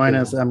much for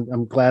joining us.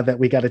 I'm glad that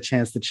we got a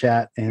chance to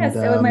chat. And, yes,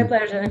 it was my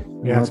pleasure.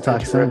 Yeah, we'll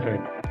talk soon.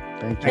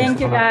 Thank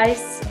you,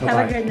 guys. Bye-bye.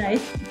 Have a good night.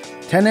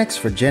 10X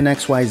for Gen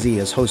XYZ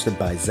is hosted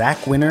by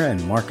Zach Winter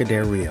and Mark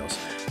Adair Rios.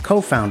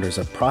 co-founders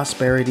of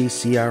Prosperity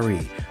CRE,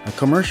 a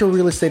commercial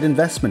real estate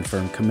investment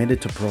firm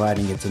committed to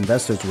providing its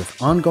investors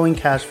with ongoing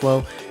cash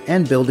flow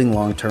and building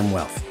long-term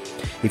wealth.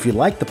 If you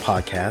like the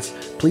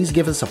podcast, please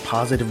give us a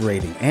positive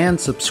rating and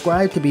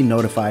subscribe to be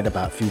notified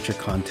about future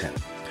content.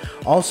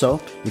 Also,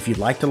 if you'd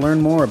like to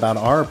learn more about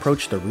our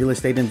approach to real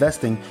estate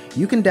investing,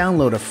 you can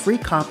download a free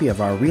copy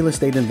of our real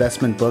estate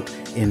investment book,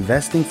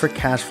 Investing for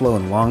Cash Flow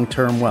and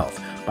Long-Term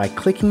Wealth, by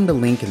clicking the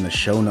link in the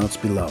show notes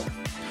below.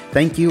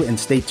 Thank you and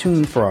stay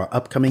tuned for our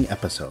upcoming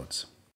episodes.